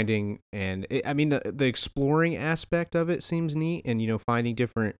of grinding, and I mean the exploring aspect of it seems neat, and finding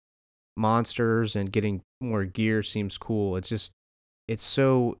different monsters and getting more gear seems cool. It's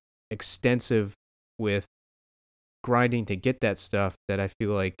so extensive with grinding to get that stuff that I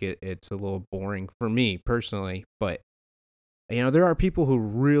feel like it's a little boring for me personally. But there are people who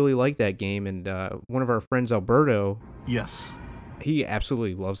really like that game, and one of our friends, Alberto, Yes. he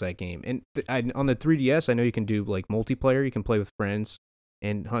absolutely loves that game. And on the 3DS, I know you can do like multiplayer. You can play with friends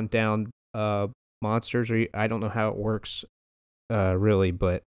and hunt down monsters. Or I don't know how it works really,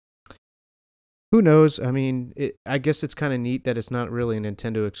 but who knows? I mean, I guess it's kind of neat that it's not really a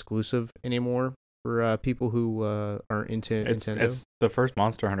Nintendo exclusive anymore for people who aren't into Nintendo. It's the first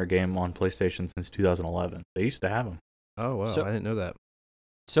Monster Hunter game on PlayStation since 2011. They used to have them. Oh wow, So- I didn't know that.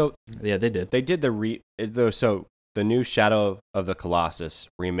 So Yeah, they did. they did the new Shadow of the Colossus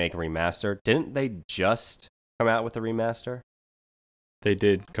remake remaster. Didn't they just come out with the remaster? They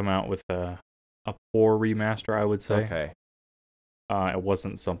did come out with a poor remaster, I would say. Okay. It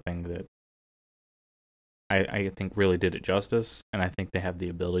wasn't something that I think really did it justice, and I think they have the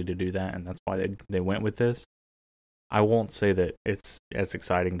ability to do that, and that's why they went with this. I won't say that it's as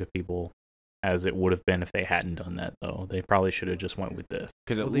exciting to people as it would have been if they hadn't done that, though. They probably should have just went with this.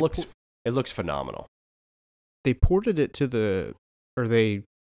 Because Well, it looks phenomenal. They ported it or they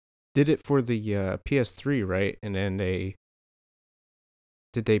did it for the PS3, right? And then did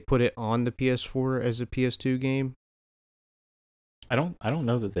they put it on the PS4 as a PS2 game? I don't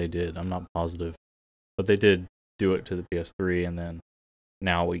know that they did. I'm not positive, but they did do it to the PS3, and then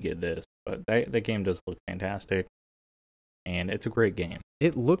now we get this. But that game does look fantastic, and it's a great game.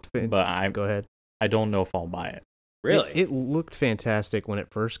 It looked But go ahead. I don't know if I'll buy it. Really? It looked fantastic when it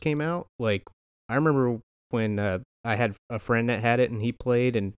first came out. Like, I remember when I had a friend that had it and he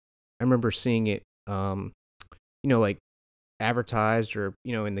played, and I remember seeing it, like advertised or,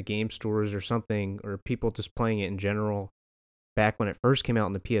 in the game stores or something, or people just playing it in general back when it first came out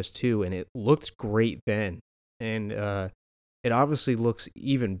on the PS2, and it looked great then. And it obviously looks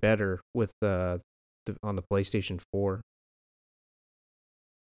even better with on the PlayStation 4.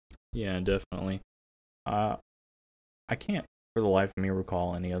 Yeah, definitely. I can't for the life of me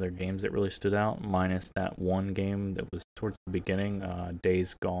recall any other games that really stood out, minus that one game that was towards the beginning,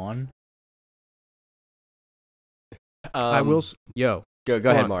 Days Gone. I will. Yo, Go hold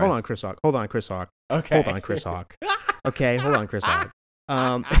ahead, on, Mario. hold on, Chris Hawk. Hold on, Chris Hawk. Okay. Hold on, Chris Hawk. Okay, hold on, Chris Hawk.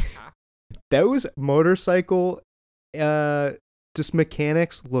 Those motorcycle, just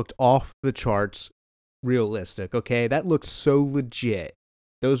mechanics looked off the charts realistic. Okay, that looked so legit.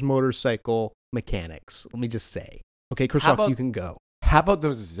 Those motorcycle mechanics. Let me just say. Okay, Chris How Hawk, about- you can go. How about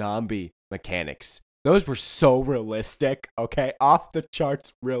those zombie mechanics? Those were so realistic. Okay, off the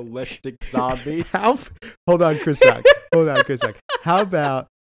charts, realistic zombies. Hold on, Chris Hawk. Hold on, Chris Hawk. How about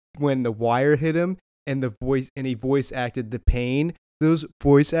when the wire hit him and he voice acted the pain? Those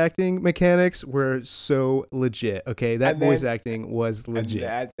voice acting mechanics were so legit. Okay, that And then- voice acting was And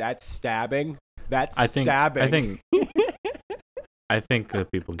legit. that stabbing. That I think- stabbing. I think- I think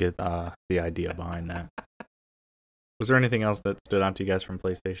that people get the idea behind that. Was there anything else that stood out to you guys from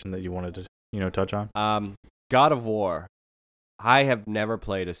PlayStation that you wanted to, touch on? God of War. I have never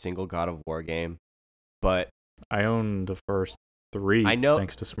played a single God of War game, but I own the first 3. I know-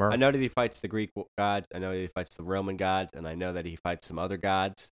 thanks to Smurf. I know that he fights the Greek gods. I know that he fights the Roman gods, and I know that he fights some other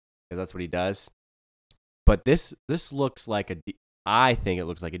gods because that's what he does. But this looks like I think it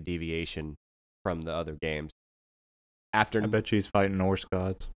looks like a deviation from the other games. After I bet you he's fighting Norse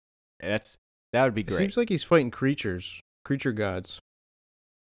gods. that would be It great. seems like he's fighting creature gods.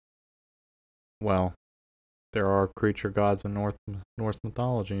 Well, there are creature gods in Norse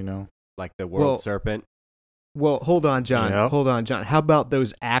mythology, Like the world Well- serpent. Well, hold on, John. Yep. Hold on, John. How about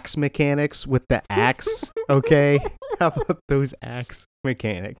those axe mechanics with the axe? Okay. How about those axe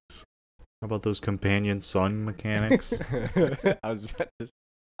mechanics? How about those companion sun mechanics? I was about to.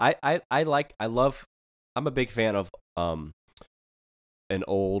 I love. I'm a big fan of an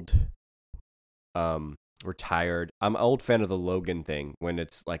old retired. I'm an old fan of the Logan thing when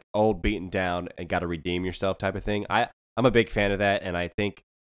it's like old, beaten down, and got to redeem yourself type of thing. I'm a big fan of that, and I think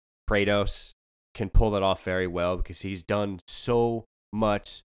Kratos can pull it off very well because he's done so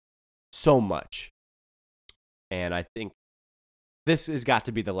much, and I think this has got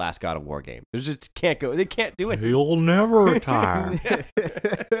to be the last God of War game. There's just can't go. They can't do it. He'll never retire.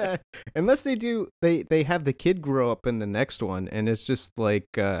 Unless they do, they have the kid grow up in the next one, and it's just like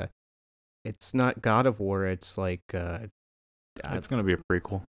it's not God of War. It's like It's gonna be a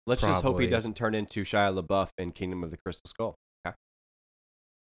prequel. Let's just hope he Probably. doesn't turn into Shia LaBeouf in Kingdom of the Crystal Skull.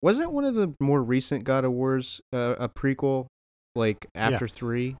 wasn't one of the more recent God of Wars a prequel, like after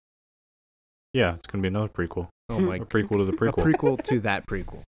 3? Yeah, it's gonna be another prequel. Oh my, A prequel to the a prequel. prequel to that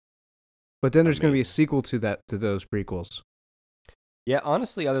prequel. But then there's going to be a Amazing. sequel to those prequels. Yeah,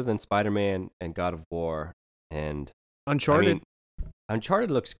 honestly, other than Spider-Man and God of War and Uncharted I mean, Uncharted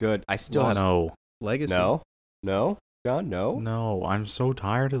looks good. I still have No, Legacy. no, John, no. no, I'm so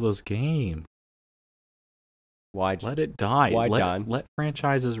tired of those games. Why? Let it die. Why, let, John? Let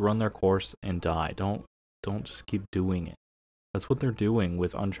franchises run their course and die. Don't just keep doing it. That's what they're doing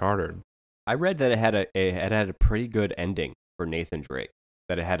with Uncharted. I read that it had a pretty good ending for Nathan Drake.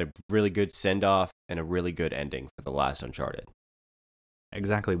 That it had a really good send off and a really good ending for the last Uncharted.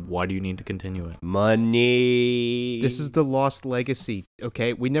 Exactly. Why do you need to continue it? Money. This is the Lost Legacy.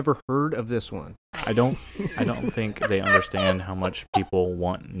 Okay, we never heard of this one. I don't think they understand how much people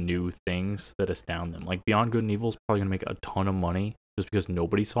want new things that astound them. Like Beyond Good and Evil is probably gonna make a ton of money just because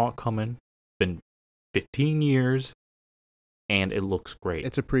nobody saw it coming. It's been 15 years, and it looks great.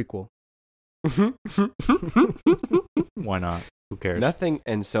 It's a prequel. Why not? Who cares? Nothing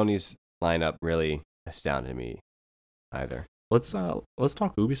in Sony's lineup really astounded me either. Let's talk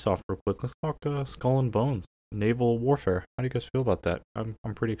Ubisoft real quick. Let's talk Skull and Bones, naval warfare. How do you guys feel about that? I'm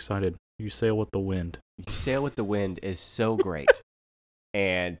pretty excited. You sail with the wind. You Sail with the Wind is so great.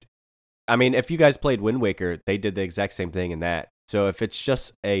 And I mean, if you guys played Wind Waker, they did the exact same thing in that. So if it's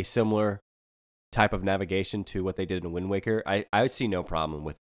just a similar type of navigation to what they did in Wind Waker, I would see no problem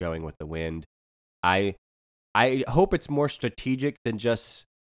with going with the wind. I hope it's more strategic than just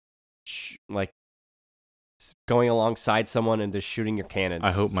like going alongside someone and just shooting your cannons.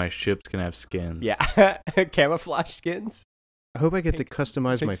 I hope my ships can have skins. Yeah, camouflage skins. I hope I get to Pink-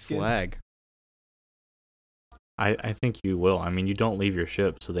 customize pink my skins. flag. I think you will. I mean, you don't leave your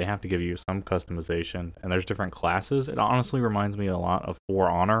ship, so they have to give you some customization. And there's different classes. It honestly reminds me a lot of For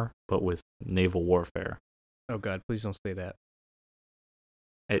Honor, but with naval warfare. Oh God, please don't say that.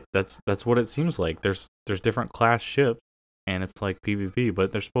 That's what it seems like. There's different class ships, and it's like PvP,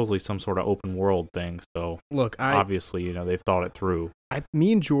 but there's supposedly some sort of open world thing. So Look, obviously, they've thought it through.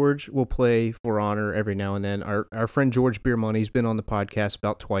 me and George will play For Honor every now and then. Our friend George Beer Money's been on the podcast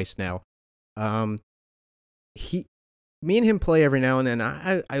about twice now. Me and him play every now and then.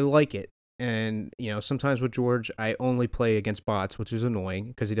 I like it, and sometimes with George, I only play against bots, which is annoying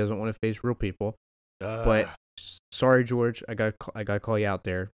because he doesn't want to face real people. But Sorry, George. I gotta call you out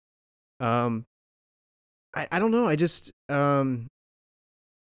there. I don't know. I just the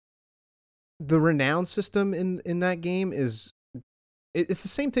renown system in that game is it's the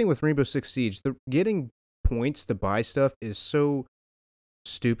same thing with Rainbow Six Siege. The getting points to buy stuff is so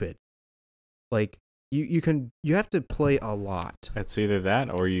stupid. Like you have to play a lot. It's either that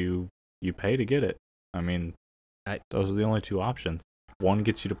or you pay to get it. I mean, those are the only two options. One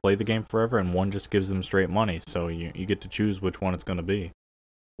gets you to play the game forever, and one just gives them straight money. So you get to choose which one it's going to be.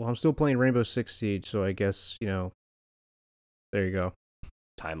 Well, I'm still playing Rainbow Six Siege, so I guess, there you go.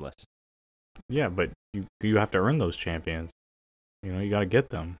 Timeless. Yeah, but you have to earn those champions. You got to get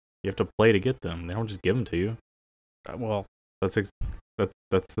them. You have to play to get them. They don't just give them to you. Well, that's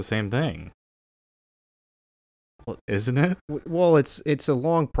the same thing, isn't it? Well, it's a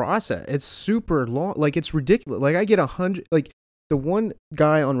long process. It's super long. Like, it's ridiculous. Like, I get 100. Like, the one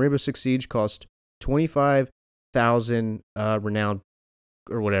guy on Rainbow Six Siege cost 25,000 renowned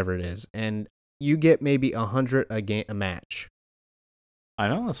or whatever it is, and you get maybe 100 a match. I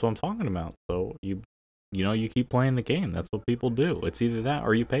know, that's what I'm talking about. So you keep playing the game. That's what people do. It's either that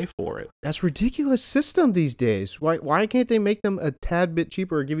or you pay for it. That's ridiculous system these days. Why can't they make them a tad bit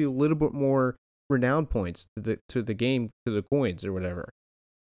cheaper or give you a little bit more renown points to the game, to the coins or whatever?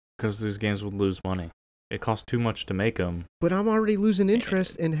 Because these games would lose money. It costs too much to make them. But I'm already losing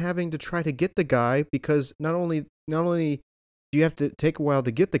interest in having to try to get the guy, because not only do you have to take a while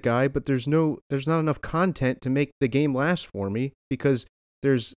to get the guy, but there's not enough content to make the game last for me, because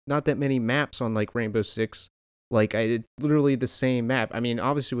there's not that many maps on like Rainbow Six. Like, it's literally the same map. I mean,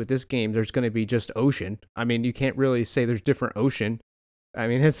 obviously with this game, there's going to be just ocean. I mean, you can't really say there's different ocean. I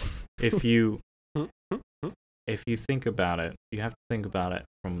mean, it's if you think about it, you have to think about it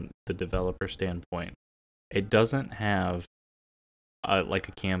from the developer standpoint. It doesn't have like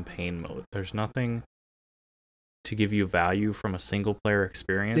a campaign mode. There's nothing to give you value from a single player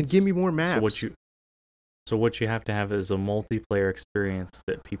experience. Then give me more maps. So what you have to have is a multiplayer experience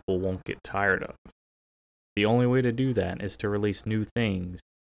that people won't get tired of. The only way to do that is to release new things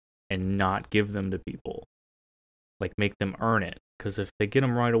and not give them to people. Like, make them earn it. Because if they get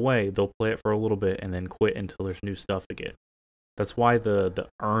them right away, they'll play it for a little bit and then quit until there's new stuff to get. That's why the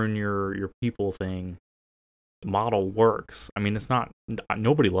earn your people thing model works. I mean, it's not,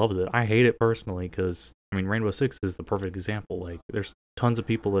 nobody loves it. I hate it personally because, I mean, Rainbow Six is the perfect example. Like, there's tons of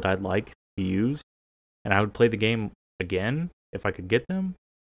people that I'd like to use, and I would play the game again if I could get them,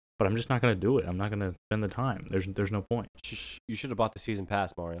 but I'm just not going to do it. I'm not going to spend the time. There's no point. You should have bought the season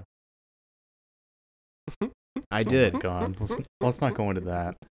pass, Mario. I did. Oh my God, let's not go into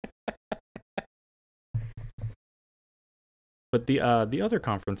that. But the other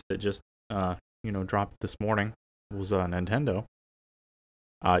conference that just dropped this morning was Nintendo.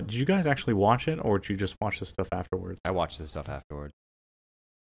 Did you guys actually watch it, or did you just watch the stuff afterwards? I watched the stuff afterwards.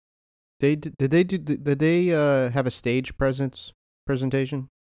 Did they have a stage presentation?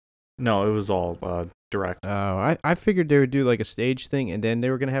 No, it was all direct. Oh, I figured they would do like a stage thing and then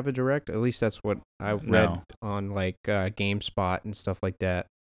they were gonna have a direct. At least that's what I read on like GameSpot and stuff like that.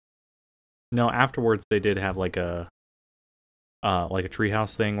 No, afterwards they did have like a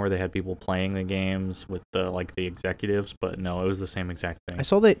treehouse thing where they had people playing the games with the executives, but no, it was the same exact thing. I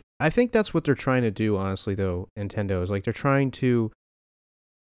saw that. I think that's what they're trying to do, honestly, though. Nintendo is like they're trying to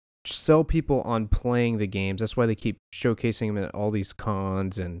sell people on playing the games. That's why they keep showcasing them at all these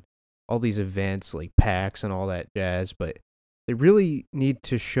cons and all these events like PAX and all that jazz. But they really need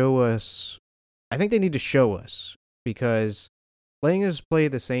to show us. I think they need to show us, because letting us play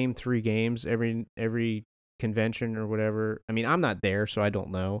the same 3 games every convention or whatever. I mean, I'm not there, so I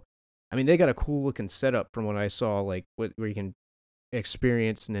don't know. I mean, they got a cool looking setup from what I saw, like where you can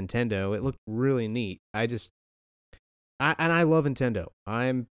experience Nintendo. It looked really neat. I love Nintendo.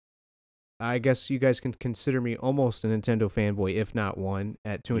 I guess you guys can consider me almost a Nintendo fanboy, if not one,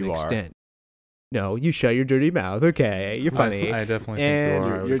 to an extent. No, you shut your dirty mouth. Okay, you're funny. I definitely think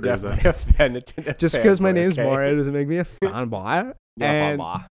you are. You're definitely a fan of Nintendo. Just because my name's Mario doesn't make me a fanboy.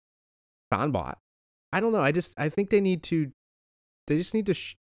 Fanboy. I don't know. I think they need to. They just need to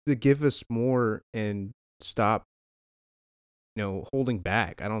give us more and stop, holding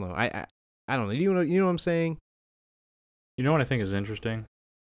back. I don't know. I don't know. You know what I'm saying? You know what I think is interesting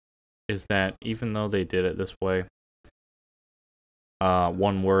is that even though they did it this way,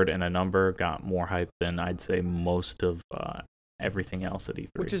 one word and a number got more hype than I'd say most of everything else at E3.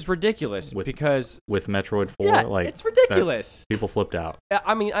 Which is ridiculous because with Metroid 4, it's ridiculous. People flipped out.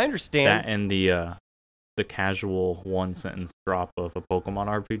 I mean, I understand that, and the casual one sentence drop of a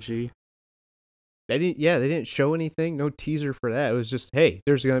Pokemon RPG. They didn't show anything, no teaser for that. It was just, hey,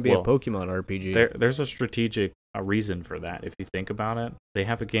 there's gonna be a Well, Pokemon RPG. There's a strategic reason for that. If you think about it, they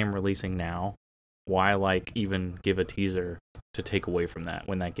have a game releasing now. Why like even give a teaser to take away from that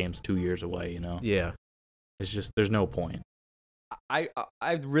when that game's 2 years away? You know, Yeah. it's just there's no point. I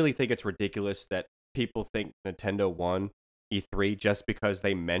really think it's ridiculous that people think Nintendo won E3 just because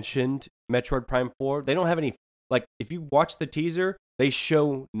they mentioned Metroid Prime 4. They don't have any, like, if you watch the teaser, they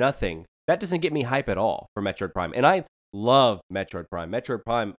show nothing. That doesn't get me hype at all for Metroid Prime. And I love Metroid Prime. Metroid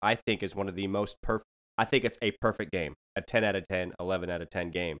Prime, I think, is one of the most perfect. I think it's a perfect game. A 10 out of 10, 11 out of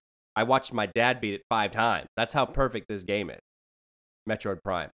 10 game. I watched my dad beat it 5 times. That's how perfect this game is. Metroid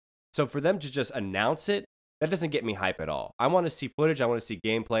Prime. So for them to just announce it, that doesn't get me hype at all. I want to see footage. I want to see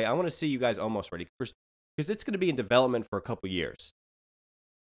gameplay. I want to see you guys almost ready. Because it's going to be in development for a couple years.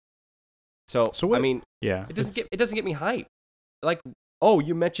 So what, I mean, Yeah, it doesn't get me hype. Like, oh,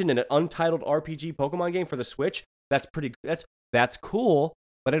 you mentioned an untitled RPG Pokemon game for the Switch. That's cool,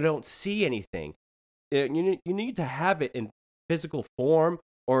 but I don't see anything. You need to have it in physical form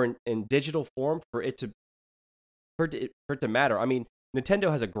or in digital form for it to matter. I mean,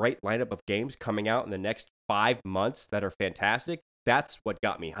 Nintendo has a great lineup of games coming out in the next 5 months that are fantastic. That's what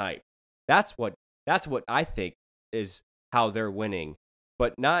got me hyped. That's what I think is how they're winning,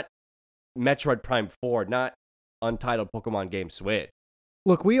 but not Metroid Prime 4, not untitled Pokemon game Switch.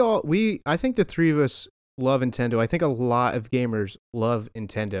 Look, I think the three of us love Nintendo. I think a lot of gamers love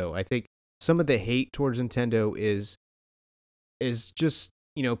Nintendo. I think some of the hate towards Nintendo is just,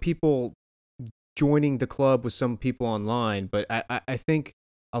 people joining the club with some people online, but I think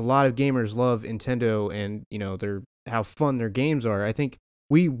a lot of gamers love Nintendo and, their how fun their games are. I think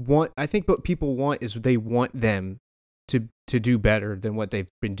what people want is they want them to do better than what they've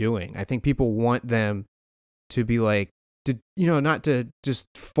been doing. I think people want them to be like, not to just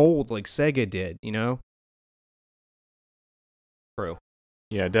fold like Sega did, True.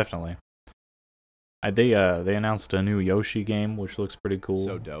 yeah, definitely. They announced a new Yoshi game, which looks pretty cool.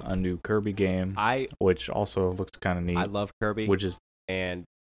 So dope. A new Kirby game, which also looks kind of neat. I love Kirby, and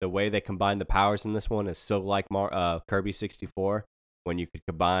the way they combine the powers in this one is so like Kirby 64, when you could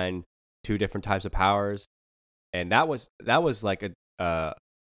combine 2 different types of powers, and that was like a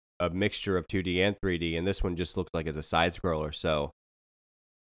mixture of 2D and 3D, and this one just looks like it's a side scroller. So,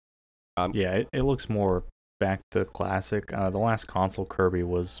 yeah, it looks more back to classic. The last console Kirby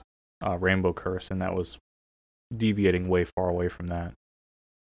was Rainbow Curse, and that was deviating way far away from that.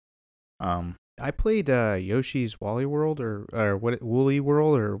 I played Yoshi's Woolly World or Woolly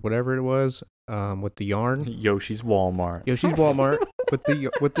World or whatever it was, with the yarn. Yoshi's Walmart. Yoshi's Walmart with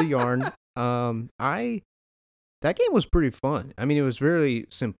the yarn. That game was pretty fun. I mean, it was very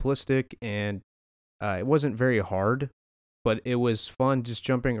simplistic and it wasn't very hard, but it was fun just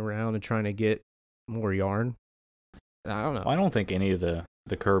jumping around and trying to get more yarn. I don't know. I don't think any of the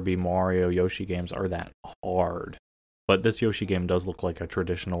Kirby, Mario, Yoshi games are that hard, but this Yoshi game does look like a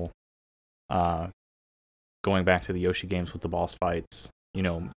traditional, going back to the Yoshi games with the boss fights,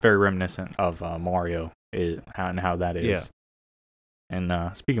 very reminiscent of Mario and how that is. Yeah.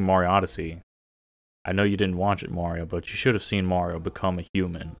 And speaking of Mario Odyssey, I know you didn't watch it, Mario, but you should have seen Mario become a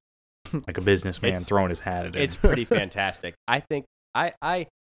human, like a businessman throwing his hat at him. It's pretty fantastic. I think the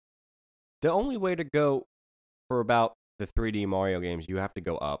only way to go for about the 3D Mario games, you have to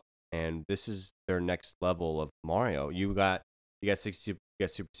go up, and this is their next level of Mario. You got Super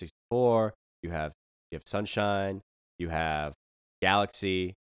 64, you have Sunshine, you have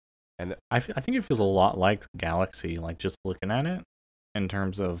Galaxy, and I think it feels a lot like Galaxy, like just looking at it in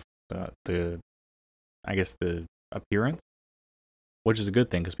terms of the appearance, which is a good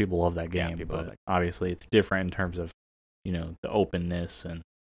thing because people love that game. Yeah, but obviously it's different in terms of the openness and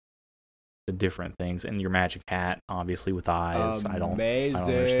the different things, and your magic hat, obviously with eyes. I don't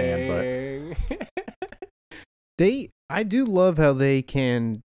understand, but I do love how they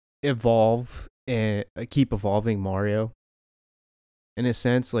can evolve and keep evolving Mario. In a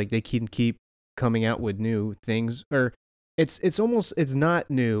sense, like they can keep coming out with new things, or it's almost, it's not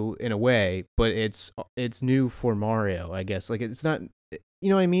new in a way, but it's new for Mario, I guess. Like it's not,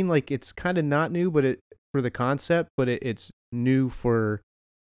 what I mean? Like it's kind of not new, but for the concept, but it's new for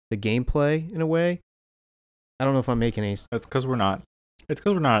the gameplay in a way. I don't know if I'm making any. It's because we're not at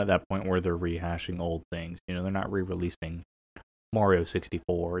that point where they're rehashing old things. They're not re-releasing Mario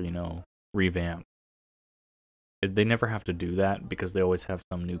 64. Revamp. They never have to do that because they always have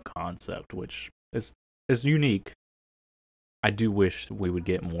some new concept, which is unique. I do wish we would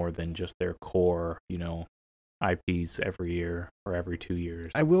get more than just their core, IPs every year or every 2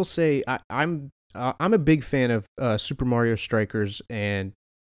 years. I will say I'm a big fan of Super Mario Strikers and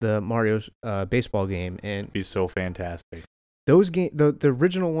the Mario baseball game, and It'd be so fantastic. the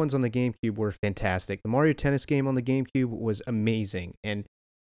original ones on the GameCube were fantastic. The Mario Tennis game on the GameCube was amazing, and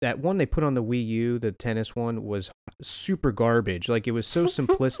that one they put on the Wii U, the tennis one, was super garbage. Like, it was so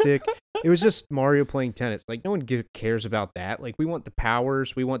simplistic. It was just Mario playing tennis. Like, no one cares about that. Like, we want the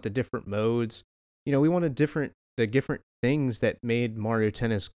powers, we want the different modes. You know, we wanted the different things that made Mario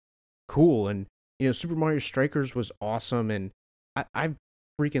Tennis cool. And Super Mario Strikers was awesome, and I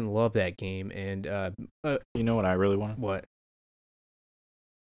freaking love that game. And You know what I really want? what?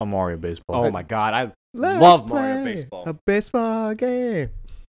 A Mario baseball. Oh my god, I Let's love Mario play Baseball. A baseball game.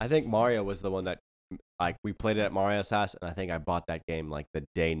 I think Mario was the one that, like, we played it at Mario's house, and I think I bought that game like the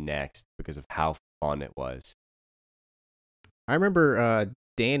day next because of how fun it was. I remember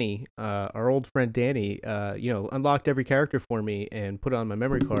Danny, our old friend Danny, unlocked every character for me and put it on my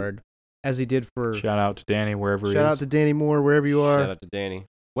memory card, as he did for. Shout out to Danny wherever he is. Shout out to Danny Moore wherever you are. Shout out to Danny.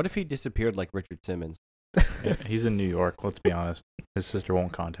 What if he disappeared like Richard Simmons? Yeah, he's in New York. Let's be honest. His sister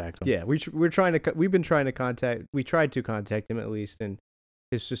won't contact him. Yeah, we're trying to. We've been trying to contact. We tried to contact him at least, and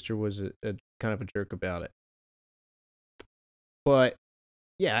his sister was a kind of a jerk about it. But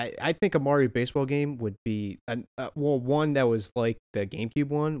yeah, I think a Mario baseball game would be one that was like the GameCube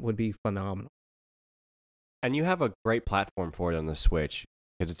one would be phenomenal. And you have a great platform for it on the Switch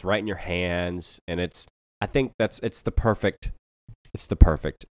because it's right in your hands, and I think it's the perfect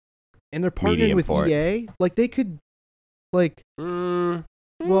And they're partnering medium with for it. EA. Like, they could, like, well,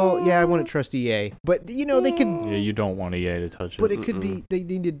 yeah, I wouldn't trust EA, but they could. Yeah, you don't want EA to touch it. But it could be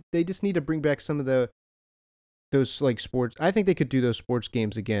they just need to bring back some of those like sports. I think they could do those sports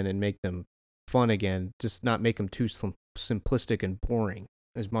games again and make them fun again. Just not make them too simplistic and boring.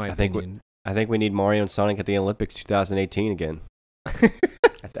 Is my opinion. I think we need Mario and Sonic at the Olympics 2018 again. I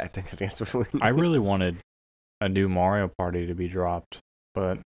think that's what we need. I really wanted a new Mario Party to be dropped,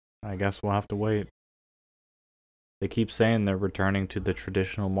 but I guess we'll have to wait. They keep saying they're returning to the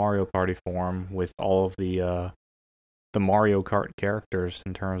traditional Mario Party form with all of the Mario Kart characters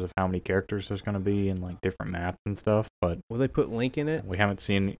in terms of how many characters there's going to be and like different maps and stuff, but Will they put Link in it? we haven't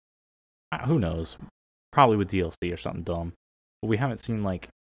seen. Who knows? Probably with DLC or something dumb. But we haven't seen like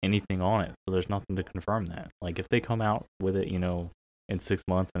anything on it, so there's nothing to confirm that. Like, if they come out with it, in 6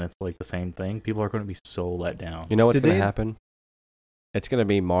 months and it's like the same thing, people are going to be so let down. You know what's Did going to they- happen? It's going to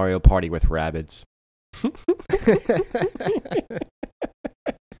be Mario Party with Rabbids.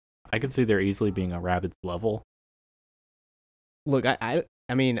 I could see there easily being a Rabbids level. Look, I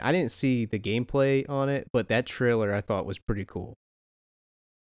mean, I didn't see the gameplay on it, but that trailer I thought was pretty cool.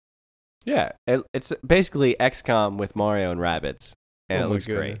 Yeah, it's basically XCOM with Mario and Rabbids, and Oh it my looks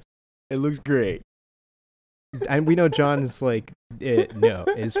great. goodness. It looks great. And we know John's like, no,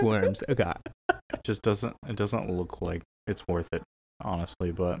 it's worms. Oh God, It just doesn't. It doesn't look like it's worth it,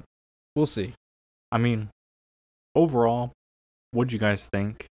 honestly. But we'll see. I mean, overall, what'd you guys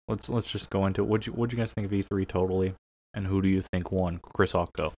think? Let's just go into it. What'd you guys think of E3 totally? And who do you think won? Chris, I'll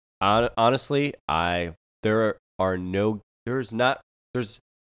go. Honestly, there's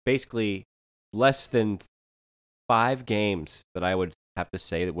basically less than 5 games that I would have to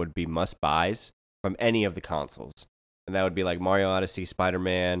say that would be must buys from any of the consoles, and that would be like Mario Odyssey,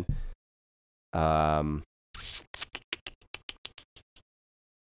 Spider-Man, What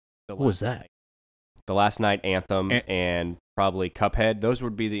was that? The Last Night, Anthem, And- and probably Cuphead. Those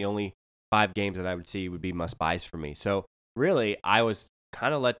would be the only 5 games that I would see would be must buys for me. So really, I was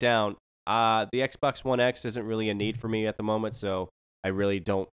kind of let down. The Xbox One X isn't really a need for me at the moment, so I really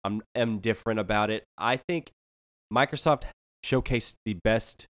don't. I'm different about it. I think Microsoft showcased the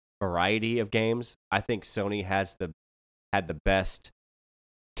best variety of games. I think Sony had the best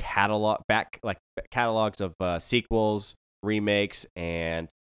catalogs of sequels, remakes, and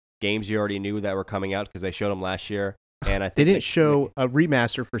games you already knew that were coming out because they showed them last year. And I think They didn't show a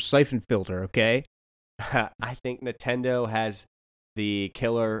remaster for Siphon Filter, okay? I think Nintendo has the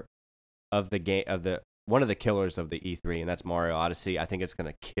killer of the game one of the killers of the E3, and that's Mario Odyssey. I think it's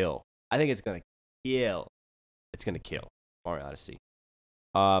gonna kill. It's gonna kill Mario Odyssey.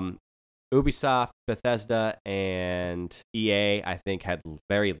 Ubisoft, Bethesda, and EA, I think, had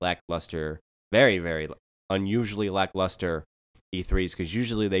very lackluster, very, very unusually lackluster E3s because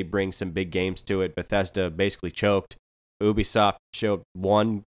usually they bring some big games to it. Bethesda basically choked. Ubisoft showed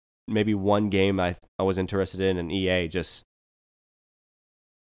maybe one game I was interested in, and EA just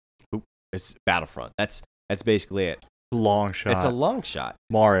it's Battlefront. That's basically it. Long shot. It's a long shot.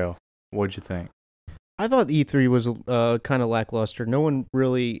 Mario, what'd you think? I thought E3 was kind of lackluster. No one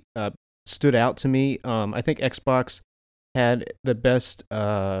really stood out to me. I think Xbox had the best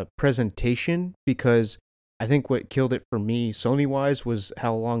presentation because I think what killed it for me, Sony wise, was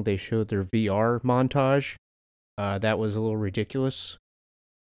how long they showed their VR montage. That was a little ridiculous.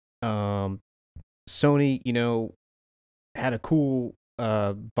 Sony, had a cool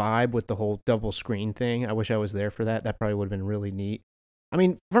vibe with the whole double screen thing. I wish I was there for that. That probably would have been really neat. I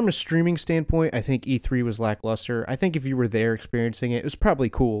mean, from a streaming standpoint, I think E3 was lackluster. I think if you were there experiencing it, it was probably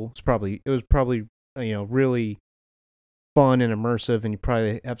cool. It was probably really fun and immersive, and you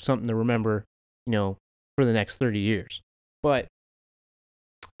probably have something to remember, for the next 30 years. But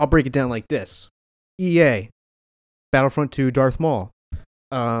I'll break it down like this: EA, Battlefront 2, Darth Maul.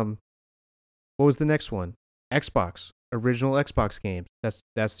 What was the next one? Xbox, original Xbox games.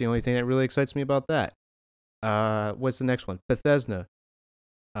 That's the only thing that really excites me about that. What's the next one? Bethesda.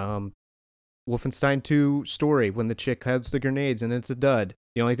 Wolfenstein 2 story, when the chick heads the grenades and it's a dud.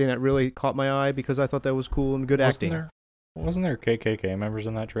 The only thing that really caught my eye because I thought that was cool and good acting. Wasn't there KKK members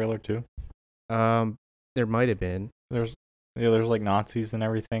in that trailer too? There might have been. There's like Nazis and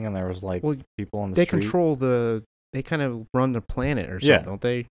everything, and there was like people on the street. They control they kind of run the planet or something, don't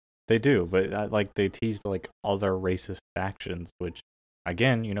they? They do, but they teased like other racist factions, which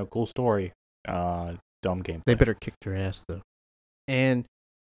again, cool story. Dumb game. They better kick their ass though. And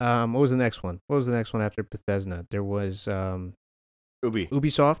what was the next one? What was the next one after Bethesda? There was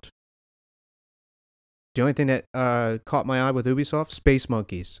Ubisoft. The only thing that caught my eye with Ubisoft, Space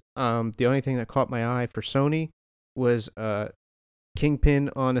Monkeys. The only thing that caught my eye for Sony was Kingpin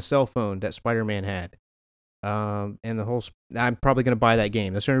on a cell phone that Spider-Man had. And the whole I'm probably going to buy that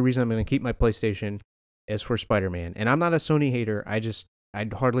game. That's the only reason I'm going to keep my PlayStation is for Spider-Man. And I'm not a Sony hater.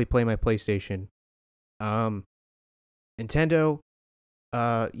 I'd hardly play my PlayStation. Nintendo,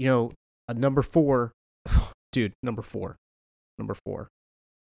 a number 4. Dude, number 4.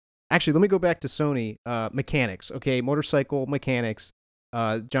 Actually, let me go back to Sony mechanics. Okay, motorcycle mechanics,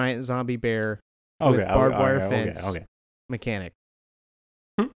 giant zombie bear with barbed wire fence mechanic.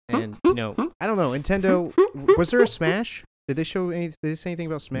 And I don't know. Nintendo, was there a Smash? Did they say anything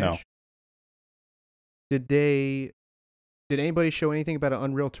about Smash? No. Did anybody show anything about an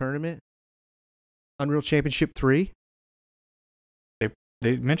Unreal Tournament? Unreal Championship 3?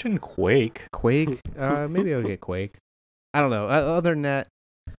 They mentioned Quake. Maybe I'll get Quake. I don't know. Other than that,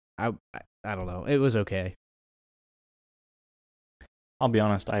 I don't know. It was okay. I'll be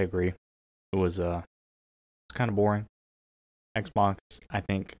honest. I agree. It was kind of boring. Xbox, I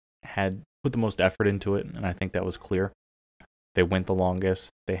think, had put the most effort into it, and I think that was clear. They went the longest.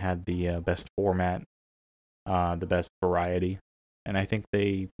 They had the best format, the best variety, and I think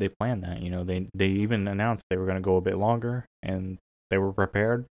they planned that. They even announced they were going to go a bit longer, and they were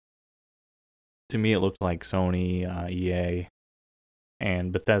prepared. To me, it looked like Sony, EA,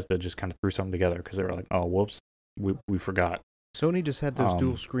 and Bethesda just kind of threw something together because they were like, "Oh, whoops, we forgot." Sony just had those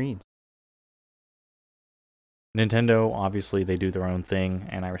dual screens. Nintendo, obviously, they do their own thing,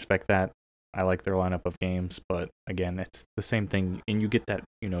 and I respect that. I like their lineup of games, but again, it's the same thing, and you get that,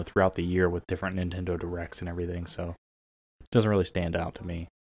 throughout the year with different Nintendo Directs and everything, so it doesn't really stand out to me.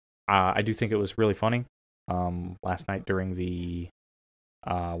 I do think it was really funny. Last night during the,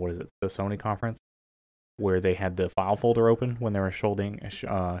 the Sony conference, where they had the file folder open when they were showing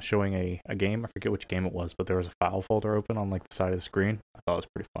a game. I forget which game it was, but there was a file folder open on like the side of the screen. I thought it was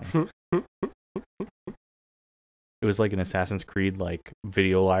pretty funny. It was like an Assassin's Creed like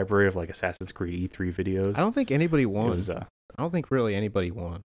video library of like Assassin's Creed E3 videos. I don't think anybody won. I don't think really anybody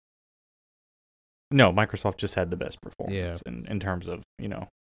won. No, Microsoft just had the best performance in terms of,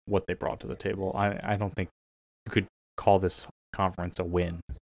 what they brought to the table. I don't think you could call this conference a win,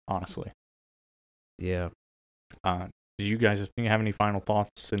 honestly. Yeah. Do you guys have any final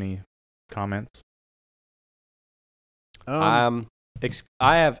thoughts, any comments? I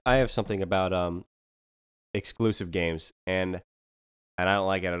have something about exclusive games, and I don't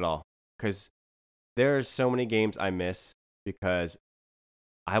like it at all, because there's so many games I miss because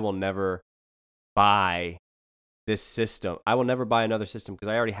I will never buy this system. I will never buy another system because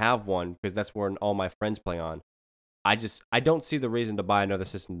I already have one, because that's where all my friends play on. I don't see the reason to buy another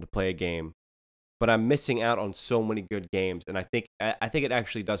system to play a game, but I'm missing out on so many good games, and I think it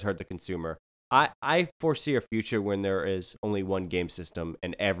actually does hurt the consumer. I foresee a future when there is only one game system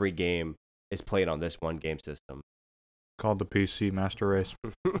and every game is played on this one game system. Called the PC Master Race.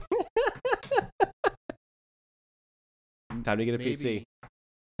 Time to get a PC.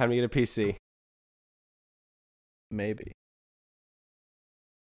 Time to get a PC. Maybe.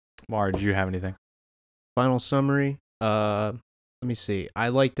 Mar, do you have anything? Final summary. Let me see. I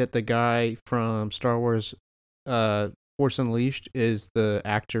like that the guy from Star Wars Force Unleashed is the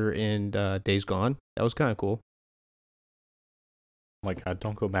actor in Days Gone. That was kind of cool. Oh my God,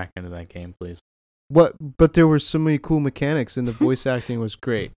 don't go back into that game, please. But there were so many cool mechanics, and the voice acting was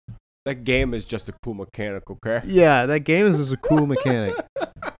great. That game is just a cool mechanic, okay? Yeah, that game is just a cool mechanic.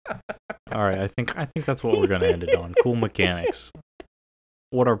 All right, I think that's what we're gonna end it on. Cool mechanics.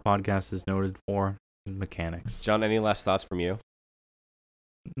 What our podcast is noted for is mechanics. John, any last thoughts from you?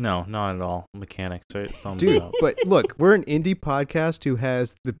 No, not at all. Mechanics. It sums it Dude, up. but look, we're an indie podcast who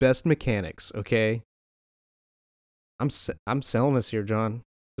has the best mechanics, okay? I'm selling us here, John.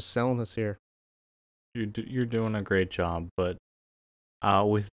 Just selling us here. You're doing a great job, but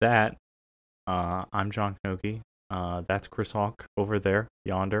with that, I'm John Knoki. That's Chris Hawk over there,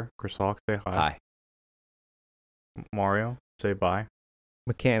 yonder. Chris Hawk, say hi. Hi. Mario, say bye.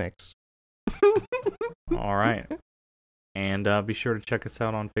 Mechanics. All right. And be sure to check us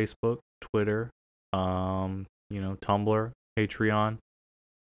out on Facebook, Twitter, Tumblr, Patreon,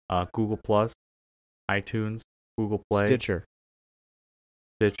 Google Plus, iTunes, Google Play, Stitcher,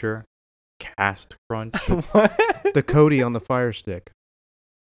 Cast Crunch. The Cody on the Fire Stick.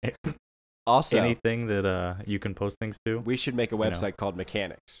 Also, anything that you can post things to. we should make a website called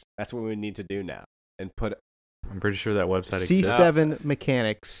Mechanics. That's what we need to do now. And put I'm pretty sure that website exists. C7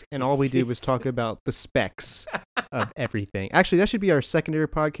 Mechanics, and all we did was talk about the specs of everything. Actually, that should be our secondary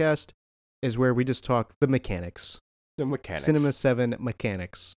podcast, is where we just talk the mechanics. the mechanics. Cinema 7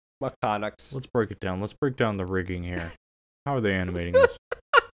 Mechanics. Mechanics. Let's break it down. Let's break down the rigging here. How are they animating this?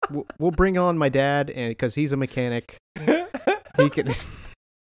 We'll bring on my dad, and because he's a mechanic, he can.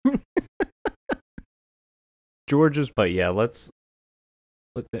 George's. But yeah,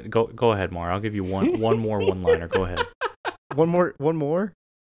 go ahead, Mar. I'll give you one more one-liner. Go ahead. One more.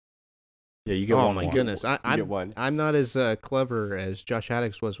 Yeah, you get Oh one my more. goodness, You get one. I'm not as clever as Josh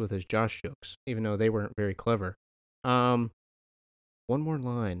Haddix was with his Josh jokes, even though they weren't very clever. One more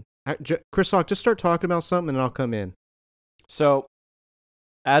line. Chris Hawk, just start talking about something, and I'll come in. So,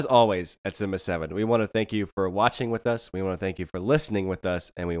 as always at Cinema 7, we want to thank you for watching with us. We want to thank you for listening with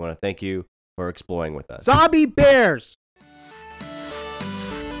us. And we want to thank you for exploring with us. Zombie bears.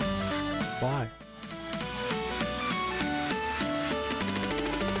 Bye.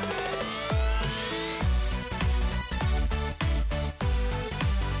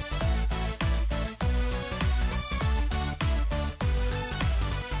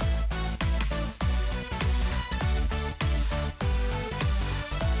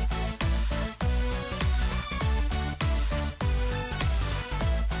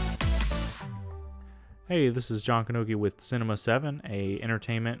 Hey, this is John Kanoki with Cinema 7, a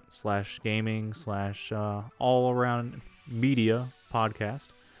entertainment / gaming / all around media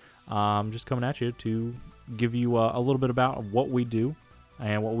podcast. Just coming at you to give you a little bit about what we do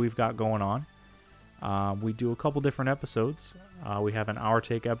and what we've got going on. We do a couple different episodes. We have an Our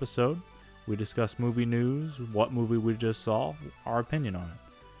Take episode. We discuss movie news, what movie we just saw, our opinion on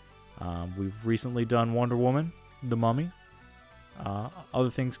it. We've recently done Wonder Woman, The Mummy, other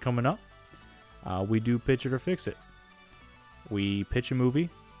things coming up. We do Pitch It or Fix It. We pitch a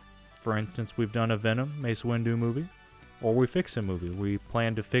movie. For instance, we've done a Venom, Mace Windu movie. Or we fix a movie. We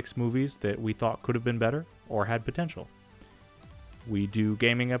plan to fix movies that we thought could have been better or had potential. We do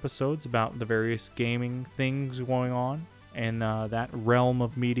gaming episodes about the various gaming things going on in that realm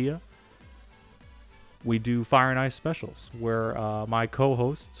of media. We do Fire and Ice specials, where my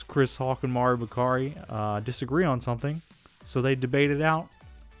co-hosts, Chris Hawk and Mario Bakari, disagree on something, so they debate it out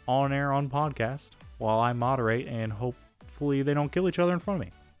on air on podcast while I moderate, and hopefully they don't kill each other in front of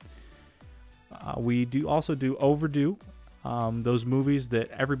me. We also do Overdue, those movies that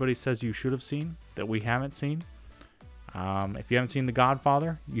everybody says you should have seen that we haven't seen. If you haven't seen The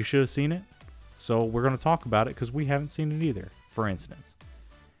Godfather, you should have seen it. So we're going to talk about it because we haven't seen it either, for instance.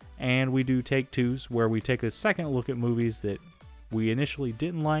 And we do Take Twos, where we take a second look at movies that we initially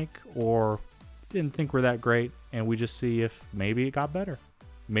didn't like or didn't think were that great, and we just see if maybe it got better.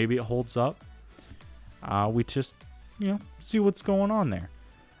 Maybe it holds up. We just, see what's going on there.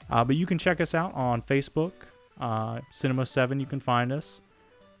 But you can check us out on Facebook, Cinema 7. You can find us.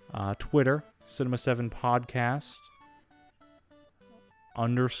 Twitter, Cinema 7 Podcast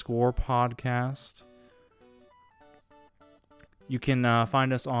 _podcast. You can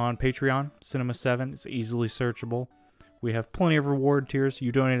find us on Patreon, Cinema 7. It's easily searchable. We have plenty of reward tiers.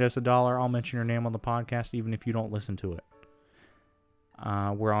 You donate us $1, I'll mention your name on the podcast, even if you don't listen to it.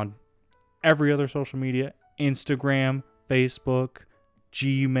 We're on every other social media: Instagram, Facebook,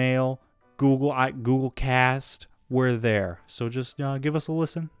 Gmail, Google Cast. We're there. So just give us a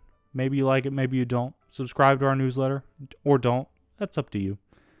listen. Maybe you like it, maybe you don't. Subscribe to our newsletter or don't. That's up to you.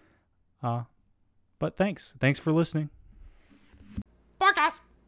 But thanks. Thanks for listening.